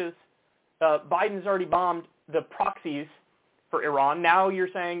Shia militias. Biden's already bombed the proxies for Iran. Now you're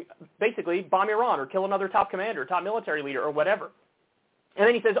saying, basically, bomb Iran or kill another top commander, top military leader, or whatever. And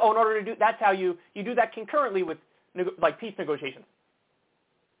then he says, in order to do, that's how you do that concurrently with, peace negotiations.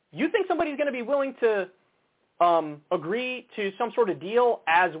 You think somebody's going to be willing to agree to some sort of deal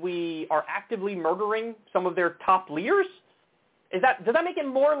as we are actively murdering some of their top leaders? Does that make it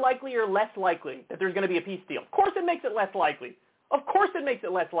more likely or less likely that there's going to be a peace deal? Of course it makes it less likely. Of course it makes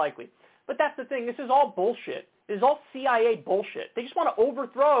it less likely. But that's the thing. This is all bullshit. This is all CIA bullshit. They just want to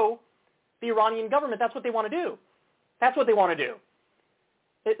overthrow the Iranian government. That's what they want to do. That's what they want to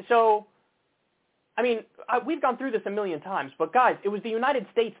do. So, I mean, we've gone through this a million times, but guys, it was the United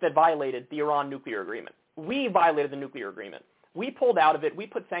States that violated the Iran nuclear agreement. We violated the nuclear agreement. We pulled out of it. We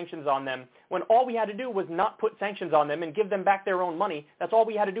put sanctions on them when all we had to do was not put sanctions on them and give them back their own money. That's all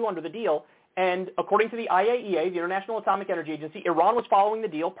we had to do under the deal. And according to the IAEA, the International Atomic Energy Agency, Iran was following the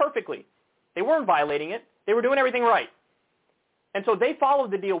deal perfectly. They weren't violating it. They were doing everything right. And so they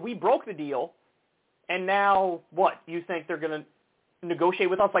followed the deal. We broke the deal. And now what? You think they're going to negotiate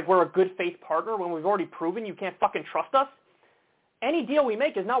with us like we're a good faith partner when we've already proven you can't fucking trust us? Any deal we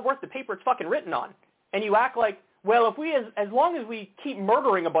make is not worth the paper it's fucking written on. And you act like, well, if we, as long as we keep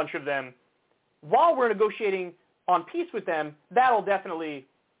murdering a bunch of them while we're negotiating on peace with them, that'll definitely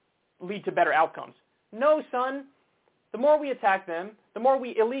lead to better outcomes. No, son. The more we attack them, the more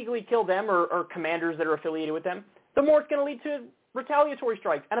we illegally kill them or commanders that are affiliated with them, the more it's going to lead to retaliatory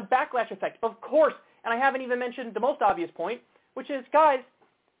strikes and a backlash effect, of course. And I haven't even mentioned the most obvious point, which is, guys,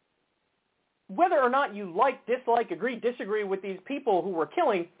 whether or not you like, dislike, agree, disagree with these people who we're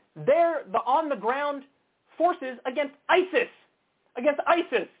killing, they're the on-the-ground forces against ISIS.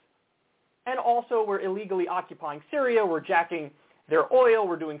 And also we're illegally occupying Syria. We're jacking their oil.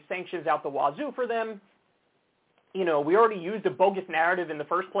 We're doing sanctions out the wazoo for them. We already used a bogus narrative in the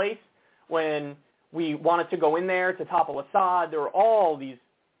first place when we wanted to go in there to topple Assad. There were all these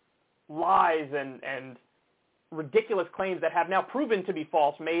lies and ridiculous claims that have now proven to be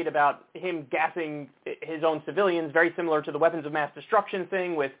false made about him gassing his own civilians, very similar to the weapons of mass destruction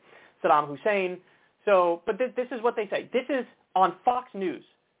thing with Saddam Hussein. So, but this is what they say. This is on Fox News,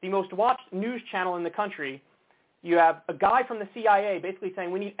 the most watched news channel in the country. You have a guy from the CIA basically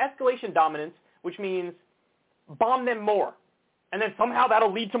saying we need escalation dominance, which means bomb them more. And then somehow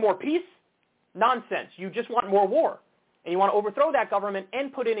that'll lead to more peace? Nonsense. You just want more war. And you want to overthrow that government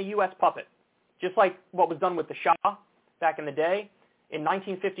and put in a U.S. puppet. Just like what was done with the Shah back in the day. In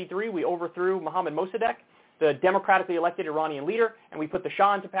 1953, we overthrew Mohammad Mossadegh, the democratically elected Iranian leader, and we put the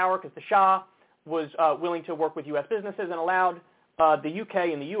Shah into power because the Shah was willing to work with U.S. businesses and allowed the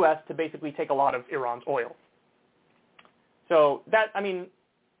U.K. and the U.S. to basically take a lot of Iran's oil. So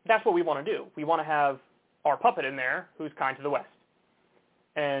that's what we want to do. We want to have our puppet in there who's kind to the West.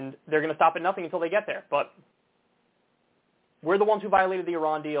 And they're going to stop at nothing until they get there. But we're the ones who violated the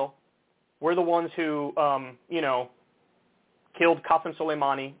Iran deal. We're the ones who, killed Qasem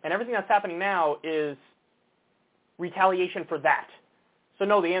Soleimani. And everything that's happening now is retaliation for that. So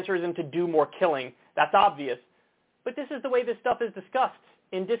no, the answer isn't to do more killing. That's obvious. But this is the way this stuff is discussed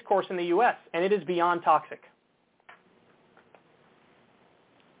in discourse in the U.S., and it is beyond toxic.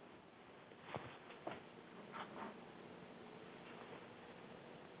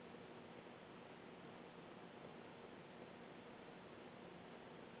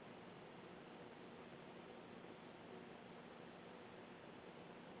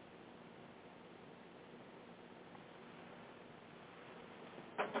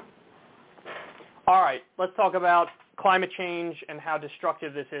 All right, let's talk about climate change and how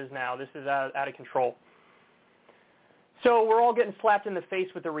destructive this is now. This is out of control. So we're all getting slapped in the face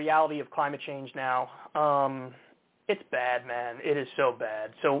with the reality of climate change now. It's bad, man. It is so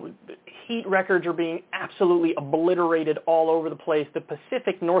bad. So heat records are being absolutely obliterated all over the place. The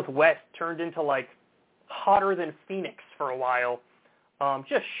Pacific Northwest turned into like hotter than Phoenix for a while.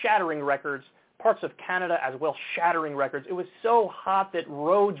 Just shattering records. Parts of Canada as well, shattering records. It was so hot that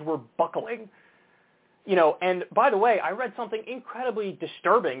roads were buckling. You know, and by the way, I read something incredibly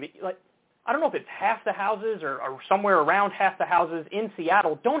disturbing. Like, I don't know if it's half the houses or somewhere around half the houses in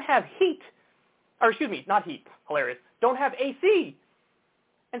Seattle don't have heat. Or excuse me, not heat, hilarious, don't have AC.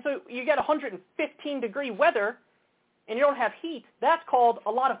 And so you get 115-degree weather and you don't have heat. That's called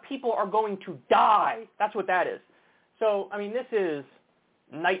a lot of people are going to die. That's what that is. So, I mean, this is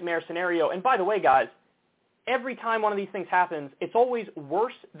nightmare scenario. And by the way, guys, every time one of these things happens, it's always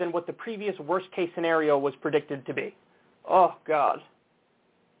worse than what the previous worst-case scenario was predicted to be. Oh, God.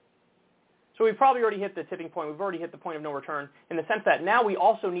 So we've probably already hit the tipping point. We've already hit the point of no return in the sense that now we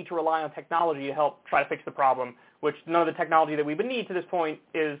also need to rely on technology to help try to fix the problem, which none of the technology that we would need to this point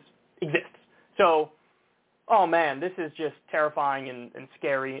exists. So, oh man, this is just terrifying and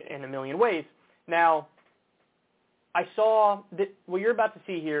scary in a million ways. Now, I saw that what you're about to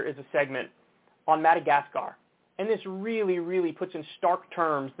see here is a segment on Madagascar, and this really, really puts in stark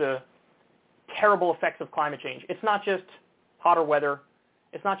terms the terrible effects of climate change. It's not just hotter weather.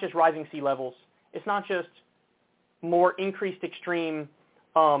 It's not just rising sea levels. It's not just more increased extreme,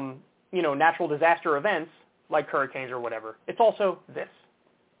 natural disaster events like hurricanes or whatever. It's also this.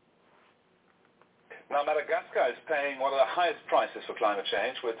 Now, Madagascar is paying one of the highest prices for climate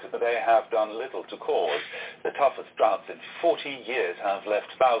change, which they have done little to cause. The toughest droughts in 40 years have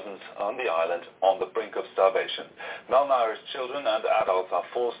left thousands on the island on the brink of starvation. Malnourished children and adults are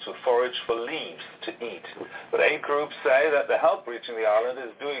forced to forage for leaves to eat. But aid groups say that the help reaching the island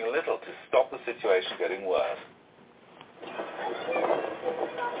is doing little to stop the situation getting worse.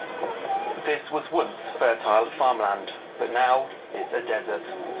 This was once fertile farmland, but now it's a desert.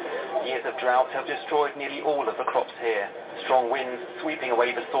 Years of drought have destroyed nearly all of the crops here. Strong winds sweeping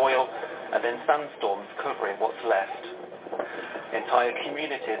away the soil, and then sandstorms covering what's left. Entire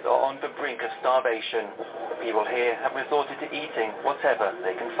communities are on the brink of starvation. People here have resorted to eating whatever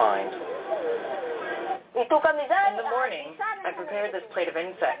they can find. In the morning, I prepare this plate of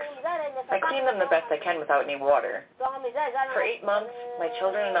insects. I clean them the best I can without any water. For 8 months, my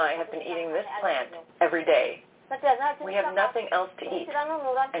children and I have been eating this plant every day. We have nothing else to eat,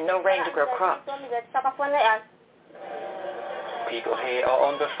 and no rain to grow crops. People here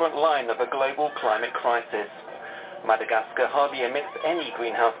are on the front line of a global climate crisis. Madagascar hardly emits any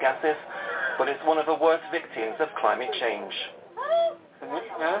greenhouse gases, but is one of the worst victims of climate change.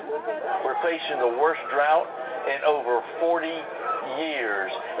 We're facing the worst drought in over 40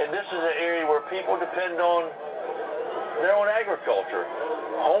 years, and this is an area where people depend on their own agriculture,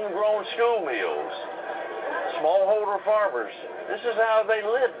 homegrown school meals, smallholder farmers. This is how they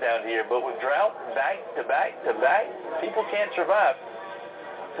live down here, but with drought back to back to back, people can't survive.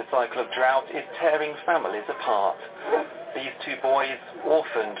 The cycle of drought is tearing families apart. These 2 boys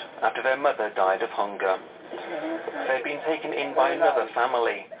orphaned after their mother died of hunger. They've been taken in by another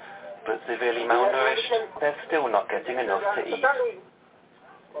family, but severely malnourished, they're still not getting enough to eat.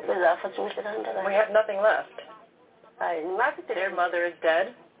 We have nothing left. Their mother is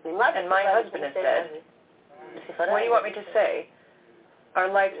dead, and my husband is dead. What do you want me to say?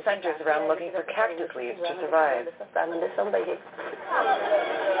 Our life centers around looking for cactus leaves to survive.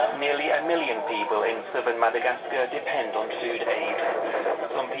 Nearly 1 million people in southern Madagascar depend on food aid.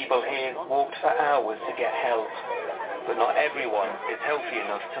 Some people here walked for hours to get help, but not everyone is healthy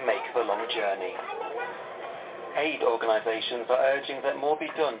enough to make the long journey. Aid organizations are urging that more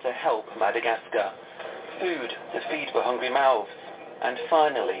be done to help Madagascar. Food to feed the hungry mouths, and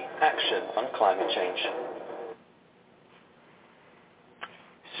finally, action on climate change.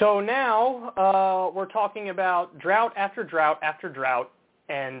 So now we're talking about drought after drought after drought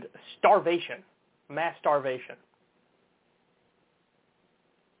and starvation, mass starvation.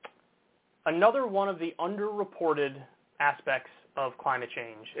 Another one of the underreported aspects of climate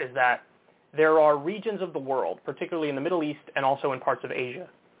change is that there are regions of the world, particularly in the Middle East and also in parts of Asia,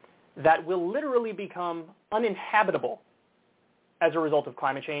 that will literally become uninhabitable as a result of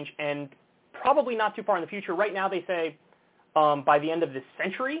climate change, and probably not too far in the future. Right now they say by the end of this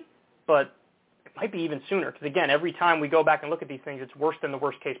century, but it might be even sooner, because again, every time we go back and look at these things, it's worse than the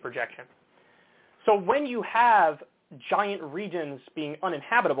worst case projection. So when you have giant regions being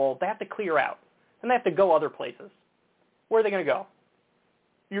uninhabitable, they have to clear out, and they have to go other places. Where are they going to go?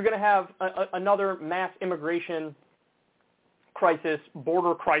 you're going to have another mass immigration crisis,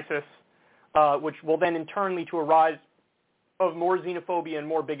 border crisis, which will then in turn lead to a rise of more xenophobia and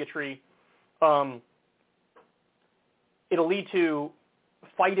more bigotry. It'll lead to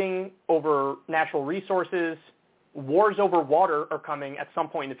fighting over natural resources. Wars over water are coming at some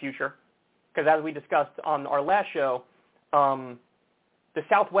point in the future, because as we discussed on our last show, the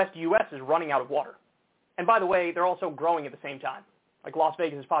southwest U.S. is running out of water. And by the way, they're also growing at the same time. Like Las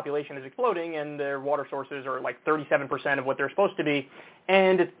Vegas' population is exploding, and their water sources are like 37% of what they're supposed to be,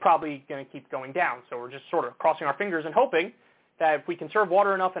 and it's probably going to keep going down. So we're just sort of crossing our fingers and hoping that if we conserve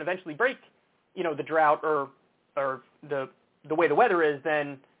water enough and eventually break, the drought or the way the weather is,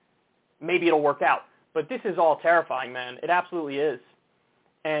 then maybe it'll work out. But this is all terrifying, man. It absolutely is.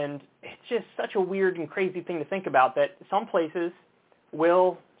 And it's just such a weird and crazy thing to think about, that some places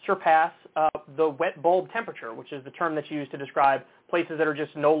will surpass the wet bulb temperature, which is the term that's used to describe places that are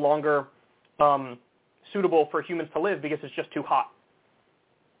just no longer suitable for humans to live because it's just too hot.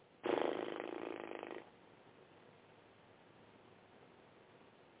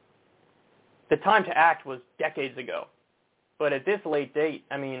 The time to act was decades ago. But at this late date,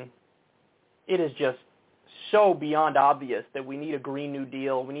 I mean, it is just so beyond obvious that we need a Green New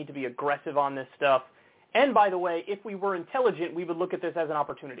Deal. We need to be aggressive on this stuff. And by the way, if we were intelligent, we would look at this as an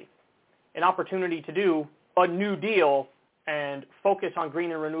opportunity to do a New Deal and focus on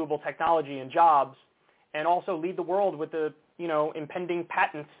green and renewable technology and jobs, and also lead the world with the, impending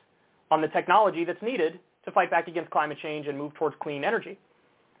patents on the technology that's needed to fight back against climate change and move towards clean energy.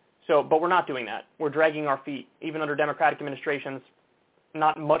 So, but we're not doing that. We're dragging our feet. Even under Democratic administrations,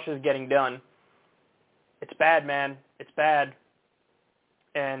 not much is getting done. It's bad, man. It's bad.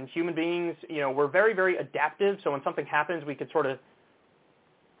 And human beings, we're very, very adaptive. So when something happens, we could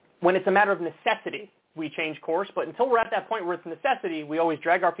when it's a matter of necessity, we change course. But until we're at that point where it's necessity, we always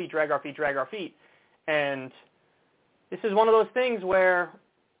drag our feet. And this is one of those things where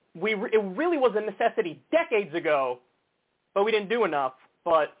it really was a necessity decades ago, but we didn't do enough.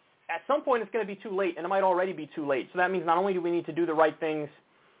 But at some point, it's going to be too late, and it might already be too late. So that means not only do we need to do the right things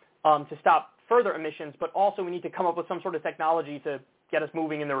to stop further emissions, but also we need to come up with some sort of technology to get us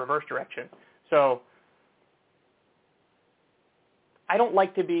moving in the reverse direction. So I don't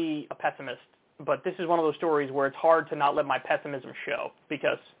like to be a pessimist, but this is one of those stories where it's hard to not let my pessimism show,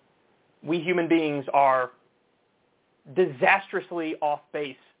 because we human beings are disastrously off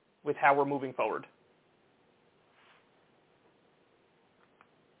base with how we're moving forward.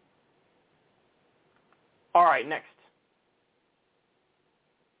 All right, next.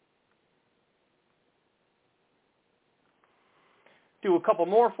 Do a couple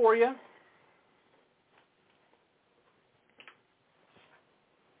more for you.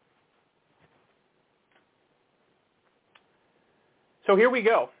 So here we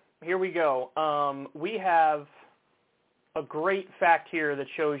go. We have a great fact here that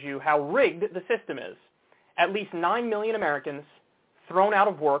shows you how rigged the system is. At least 9 million Americans thrown out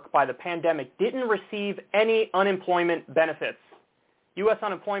of work by the pandemic didn't receive any unemployment benefits. U.S.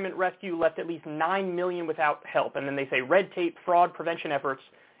 Unemployment Rescue left at least 9 million without help. And then they say red tape, fraud prevention efforts,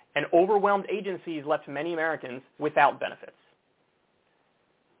 and overwhelmed agencies left many Americans without benefits.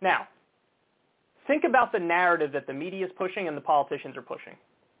 Now, think about the narrative that the media is pushing and the politicians are pushing.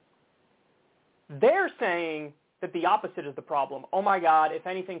 They're saying that the opposite is the problem. Oh my God, if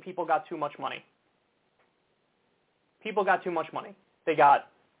anything, people got too much money. People got too much money. They got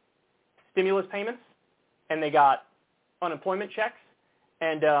stimulus payments, and they got unemployment checks,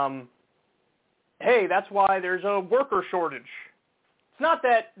 and hey, that's why there's a worker shortage. It's not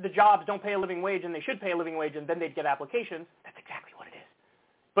that the jobs don't pay a living wage and they should pay a living wage and then they'd get applications. That's exactly what it is.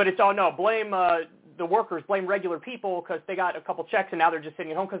 But it's, oh no, blame the workers, blame regular people because they got a couple checks and now they're just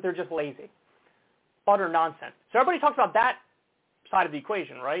sitting at home because they're just lazy. Utter nonsense. So everybody talks about that side of the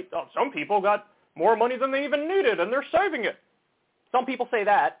equation, right? Oh, some people got more money than they even needed and they're saving it. Some people say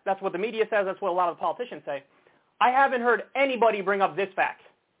that. That's what the media says. That's what a lot of the politicians say. I haven't heard anybody bring up this fact.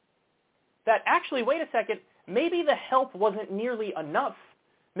 That actually, wait a second, maybe the help wasn't nearly enough.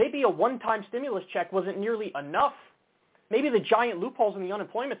 Maybe a one-time stimulus check wasn't nearly enough. Maybe the giant loopholes in the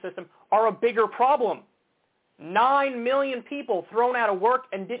unemployment system are a bigger problem. 9 million people thrown out of work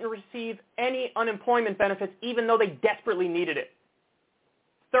and didn't receive any unemployment benefits even though they desperately needed it.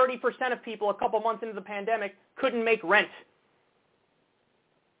 30% of people a couple months into the pandemic couldn't make rent.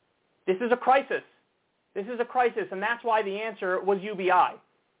 This is a crisis. This is a crisis, and that's why the answer was UBI.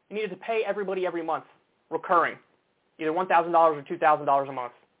 You needed to pay everybody every month, recurring, either $1,000 or $2,000 a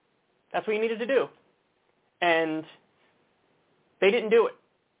month. That's what you needed to do. And they didn't do it.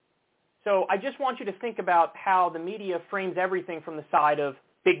 So I just want you to think about how the media frames everything from the side of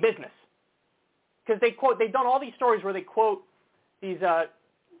big business. Because they've done all these stories where they quote these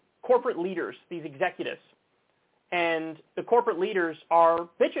corporate leaders, these executives. And the corporate leaders are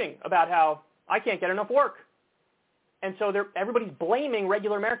bitching about how I can't get enough work. And so everybody's blaming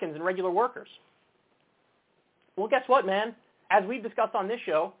regular Americans and regular workers. Well, guess what, man? As we've discussed on this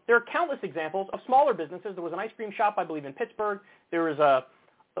show, there are countless examples of smaller businesses. There was an ice cream shop, I believe, in Pittsburgh. There was a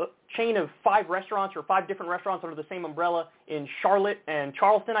chain of 5 restaurants or 5 different restaurants under the same umbrella in Charlotte and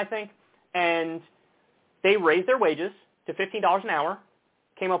Charleston, I think. And they raised their wages to $15 an hour,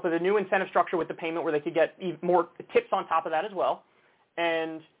 came up with a new incentive structure with the payment where they could get even more tips on top of that as well.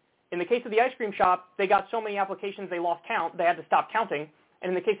 And in the case of the ice cream shop, they got so many applications they lost count. They had to stop counting. And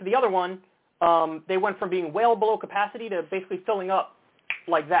in the case of the other one, they went from being well below capacity to basically filling up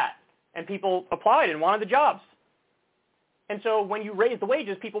like that. And people applied and wanted the jobs. And so when you raise the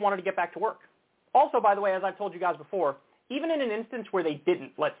wages, people wanted to get back to work. Also, by the way, as I've told you guys before, even in an instance where they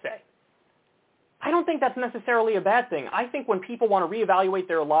didn't, let's say, I don't think that's necessarily a bad thing. I think when people want to reevaluate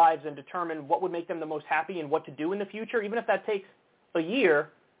their lives and determine what would make them the most happy and what to do in the future, even if that takes a year,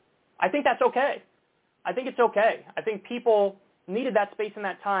 I think that's okay. I think it's okay. I think people needed that space and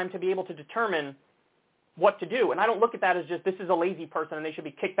that time to be able to determine what to do. And I don't look at that as just this is a lazy person and they should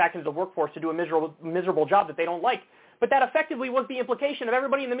be kicked back into the workforce to do a miserable job that they don't like. But that effectively was the implication of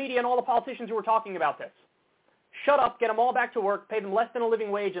everybody in the media and all the politicians who were talking about this. Shut up, get them all back to work, pay them less than a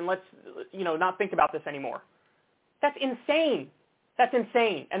living wage, and let's not think about this anymore. That's insane. That's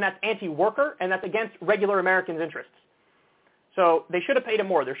insane. And that's anti-worker, and that's against regular Americans' interests. So they should have paid him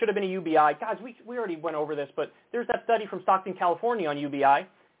more. There should have been a UBI. Guys, we already went over this, but there's that study from Stockton, California on UBI.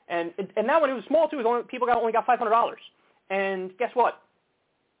 And that one, it was small too. People only got $500. And guess what?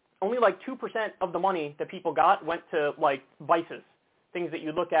 Only like 2% of the money that people got went to like vices, things that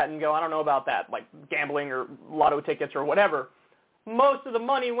you look at and go, I don't know about that, like gambling or lotto tickets or whatever. Most of the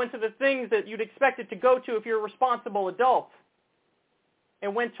money went to the things that you'd expect it to go to if you're a responsible adult.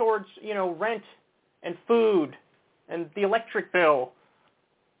 It went towards, rent and food and the electric bill.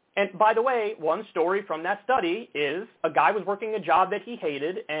 And by the way, one story from that study is a guy was working a job that he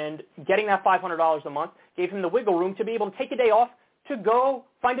hated, and getting that $500 a month gave him the wiggle room to be able to take a day off to go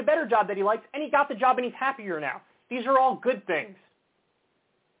find a better job that he likes, and he got the job and he's happier now. These are all good things.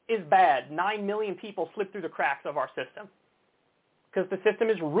 Is bad. 9 million people slip through the cracks of our system because the system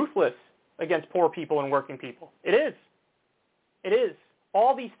is ruthless against poor people and working people. It is. It is.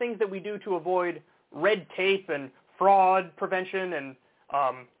 All these things that we do to avoid red tape and fraud prevention and,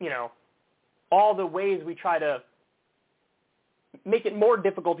 all the ways we try to make it more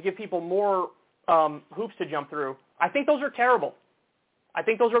difficult to give people more hoops to jump through, I think those are terrible. I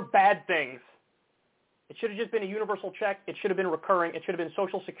think those are bad things. It should have just been a universal check. It should have been recurring. It should have been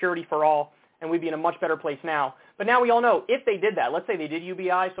Social Security for all, and we'd be in a much better place now. But now we all know if they did that, let's say they did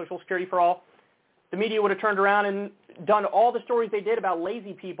UBI, Social Security for all, the media would have turned around and done all the stories they did about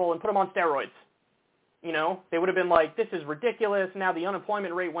lazy people and put them on steroids. They would have been like, this is ridiculous. Now the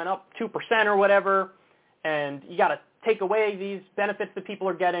unemployment rate went up 2% or whatever, and you got to take away these benefits that people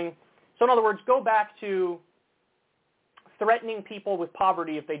are getting. So in other words, go back to threatening people with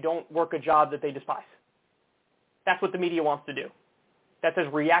poverty if they don't work a job that they despise. That's what the media wants to do. That's as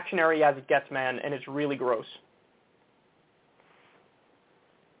reactionary as it gets, man, and it's really gross.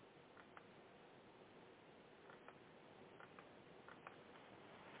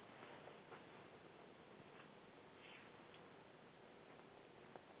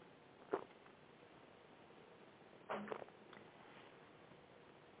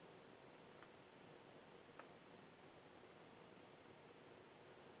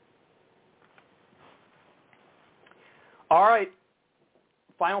 All right,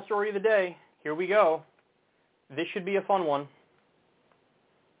 final story of the day. Here we go. This should be a fun one.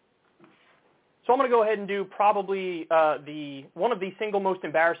 So I'm going to go ahead and do probably one of the single most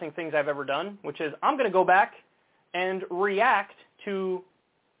embarrassing things I've ever done, which is I'm going to go back and react to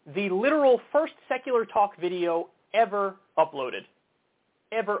the literal first Secular Talk video ever uploaded.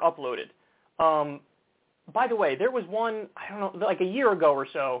 By the way, there was one, I don't know, like a year ago or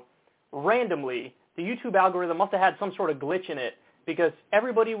so, randomly, the YouTube algorithm must have had some sort of glitch in it because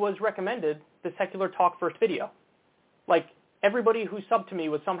everybody was recommended the Secular Talk first video. Like, everybody who subbed to me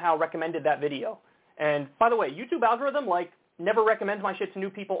was somehow recommended that video. And by the way, YouTube algorithm, never recommends my shit to new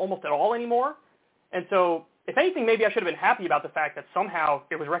people almost at all anymore. And so, if anything, maybe I should have been happy about the fact that somehow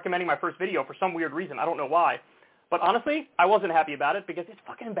it was recommending my first video for some weird reason. I don't know why. But honestly, I wasn't happy about it because it's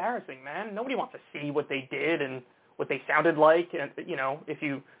fucking embarrassing, man. Nobody wants to see what they did and what they sounded like. And, if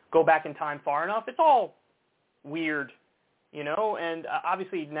you go back in time far enough, it's all weird, and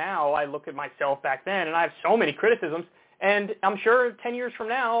obviously now I look at myself back then and I have so many criticisms, And I'm sure 10 years from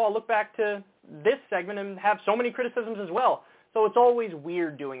now, I'll look back to this segment and have so many criticisms as well. So it's always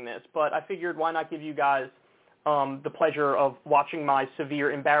weird doing this, but I figured why not give you guys the pleasure of watching my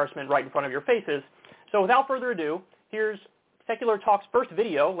severe embarrassment right in front of your faces. So without further ado, here's Secular Talk's first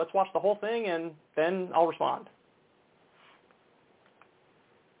video. Let's watch the whole thing, and then I'll respond.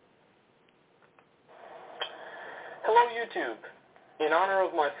 Hello, YouTube. In honor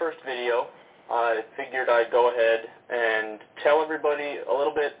of my first video, I figured I'd go ahead and tell everybody a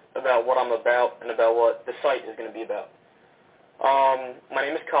little bit about what I'm about and about what the site is going to be about. My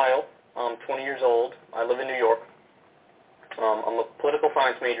name is Kyle. I'm 20 years old. I live in New York. I'm a political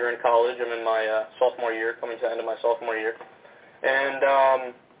science major in college. I'm in my sophomore year, coming to the end of my sophomore year. And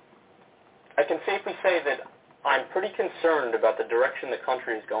I can safely say that I'm pretty concerned about the direction the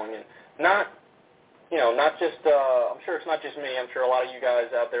country is going in. Not just, I'm sure it's not just me. I'm sure a lot of you guys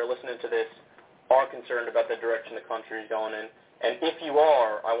out there listening to this are concerned about the direction the country is going in. And if you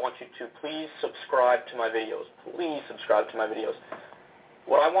are, I want you to please subscribe to my videos. Please subscribe to my videos.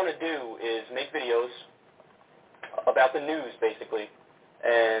 What I want to do is make videos about the news, basically,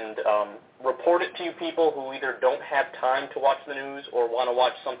 and report it to you people who either don't have time to watch the news or want to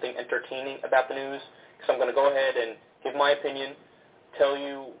watch something entertaining about the news, because I'm going to go ahead and give my opinion, tell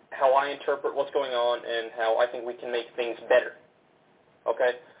you how I interpret what's going on, and how I think we can make things better.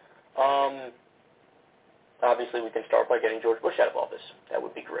 Okay? Obviously, we can start by getting George Bush out of office. That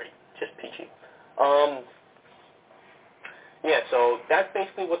would be great. Just peachy. Yeah, so that's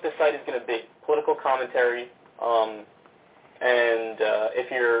basically what this site is going to be. Political commentary. And if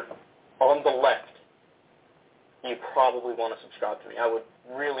you're on the left, you probably want to subscribe to me. I would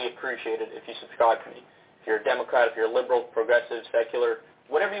really appreciate it if you subscribe to me. If you're a Democrat, if you're a liberal, progressive, secular,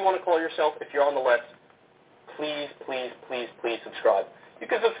 whatever you want to call yourself, if you're on the left, please, please, please, please subscribe. You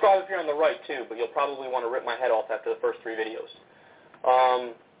can subscribe if you're on the right, too, but you'll probably want to rip my head off after the first 3 videos.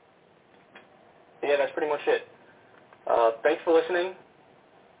 Yeah, that's pretty much it. Thanks for listening.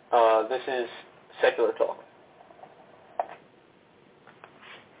 This is Secular Talk.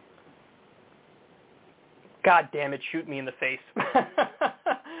 God damn it, shoot me in the face.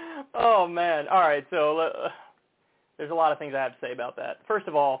 Oh, man. All right, so there's a lot of things I have to say about that. First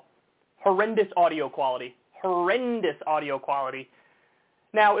of all, horrendous audio quality. Horrendous audio quality.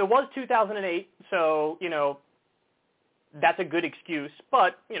 Now, it was 2008, so, that's a good excuse.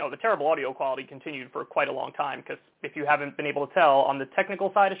 But, the terrible audio quality continued for quite a long time, because if you haven't been able to tell, on the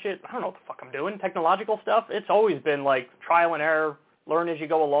technical side of shit, I don't know what the fuck I'm doing. Technological stuff, it's always been like trial and error, learn as you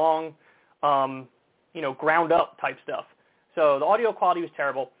go along, ground up type stuff. So the audio quality was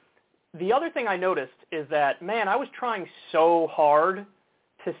terrible. The other thing I noticed is that, man, I was trying so hard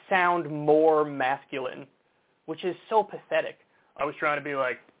to sound more masculine, which is so pathetic. I was trying to be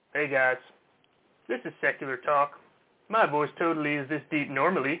like, hey guys, this is Secular Talk. My voice totally is this deep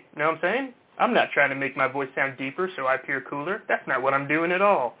normally. You know what I'm saying? I'm not trying to make my voice sound deeper so I appear cooler. That's not what I'm doing at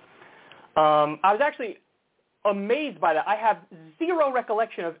all. I was actually amazed by that. I have zero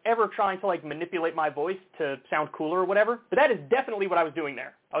recollection of ever trying to manipulate my voice to sound cooler or whatever, but that is definitely what I was doing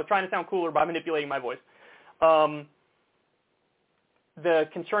there. I was trying to sound cooler by manipulating my voice. The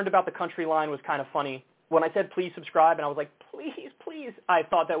concerned about the country line was kind of funny. When I said please subscribe and I was like, please, please, I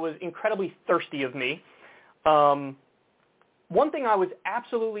thought that was incredibly thirsty of me. One thing I was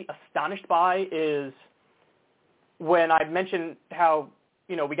absolutely astonished by is when I mentioned how,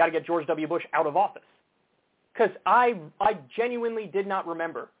 we got to get George W. Bush out of office. Because I genuinely did not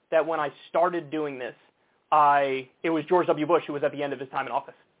remember that when I started doing this, it was George W. Bush who was at the end of his time in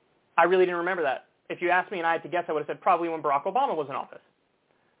office. I really didn't remember that. If you asked me and I had to guess, I would have said probably when Barack Obama was in office.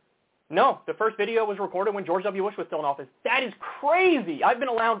 No, the first video was recorded when George W. Bush was still in office. That is crazy. I've been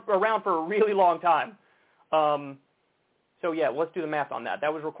around for a really long time. So yeah, let's do the math on that.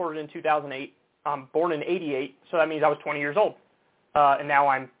 That was recorded in 2008. I'm born in 88, so that means I was 20 years old. And now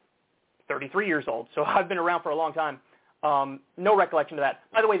I'm 33 years old, so I've been around for a long time. No recollection of that.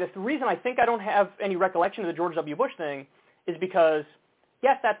 By the way, the reason I think I don't have any recollection of the George W. Bush thing is because,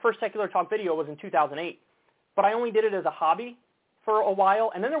 yes, that first Secular Talk video was in 2008, but I only did it as a hobby for a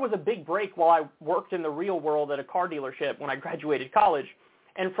while, and then there was a big break while I worked in the real world at a car dealership when I graduated college,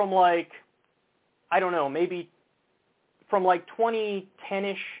 and from maybe from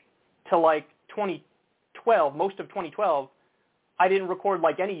 2010-ish to 2012, most of 2012, I didn't record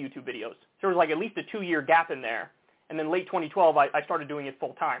any YouTube videos. So there was at least a 2-year gap in there. And then late 2012, I started doing it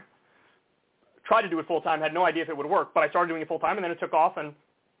full time. Tried to do it full time, had no idea if it would work, but I started doing it full time, and then it took off, and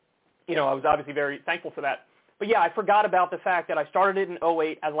I was obviously very thankful for that. But yeah, I forgot about the fact that I started it in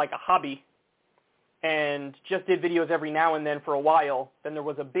 2008 as a hobby, and just did videos every now and then for a while. Then there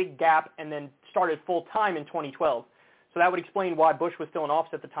was a big gap, and then started full time in 2012. So that would explain why Bush was still in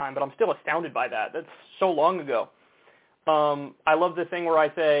office at the time, but I'm still astounded by that. That's so long ago. I love the thing where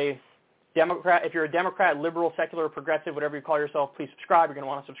I say, Democrat, if you're a Democrat, liberal, secular, progressive, whatever you call yourself, please subscribe. You're going to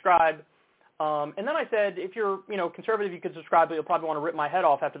want to subscribe. And then I said, if you're, conservative, you could subscribe, but you'll probably want to rip my head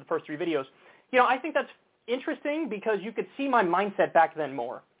off after the first 3 videos. I think that's interesting because you could see my mindset back then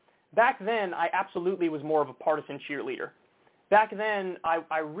more. Back then, I absolutely was more of a partisan cheerleader. Back then,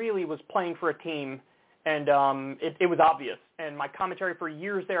 I really was playing for a team, and it was obvious. And my commentary for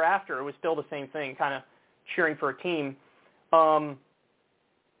years thereafter, it was still the same thing, kind of cheering for a team. But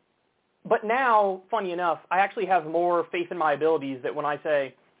now, funny enough, I actually have more faith in my abilities that when I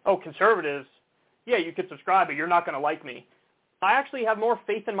say, oh, conservatives, yeah, you could subscribe, but you're not going to like me. I actually have more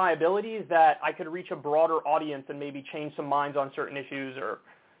faith in my abilities that I could reach a broader audience and maybe change some minds on certain issues or,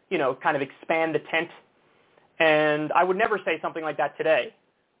 kind of expand the tent. And I would never say something like that today,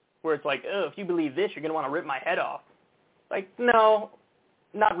 where it's like, oh, if you believe this, you're going to want to rip my head off. Like, no,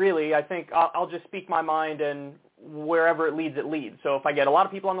 not really. I think I'll just speak my mind, and wherever it leads, it leads. So if I get a lot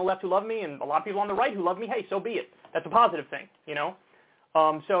of people on the left who love me and a lot of people on the right who love me, hey, so be it. That's a positive thing,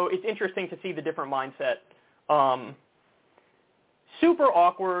 So it's interesting to see the different mindset. Super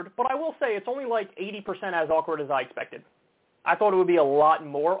awkward, but I will say it's only like 80% as awkward as I expected. I thought it would be a lot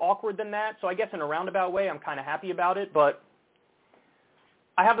more awkward than that, so I guess in a roundabout way I'm kind of happy about it, but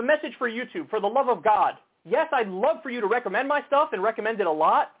I have a message for YouTube. For the love of God, yes, I'd love for you to recommend my stuff and recommend it a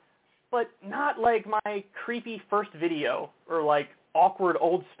lot, but not like my creepy first video or like awkward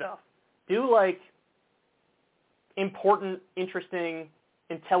old stuff. Do like important, interesting,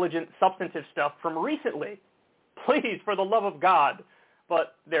 intelligent, substantive stuff from recently. Please, for the love of God.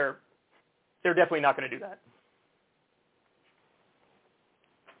 But they're definitely not going to do that.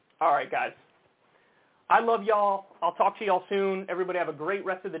 All right, guys. I love y'all. I'll talk to y'all soon. Everybody have a great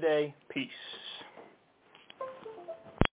rest of the day. Peace.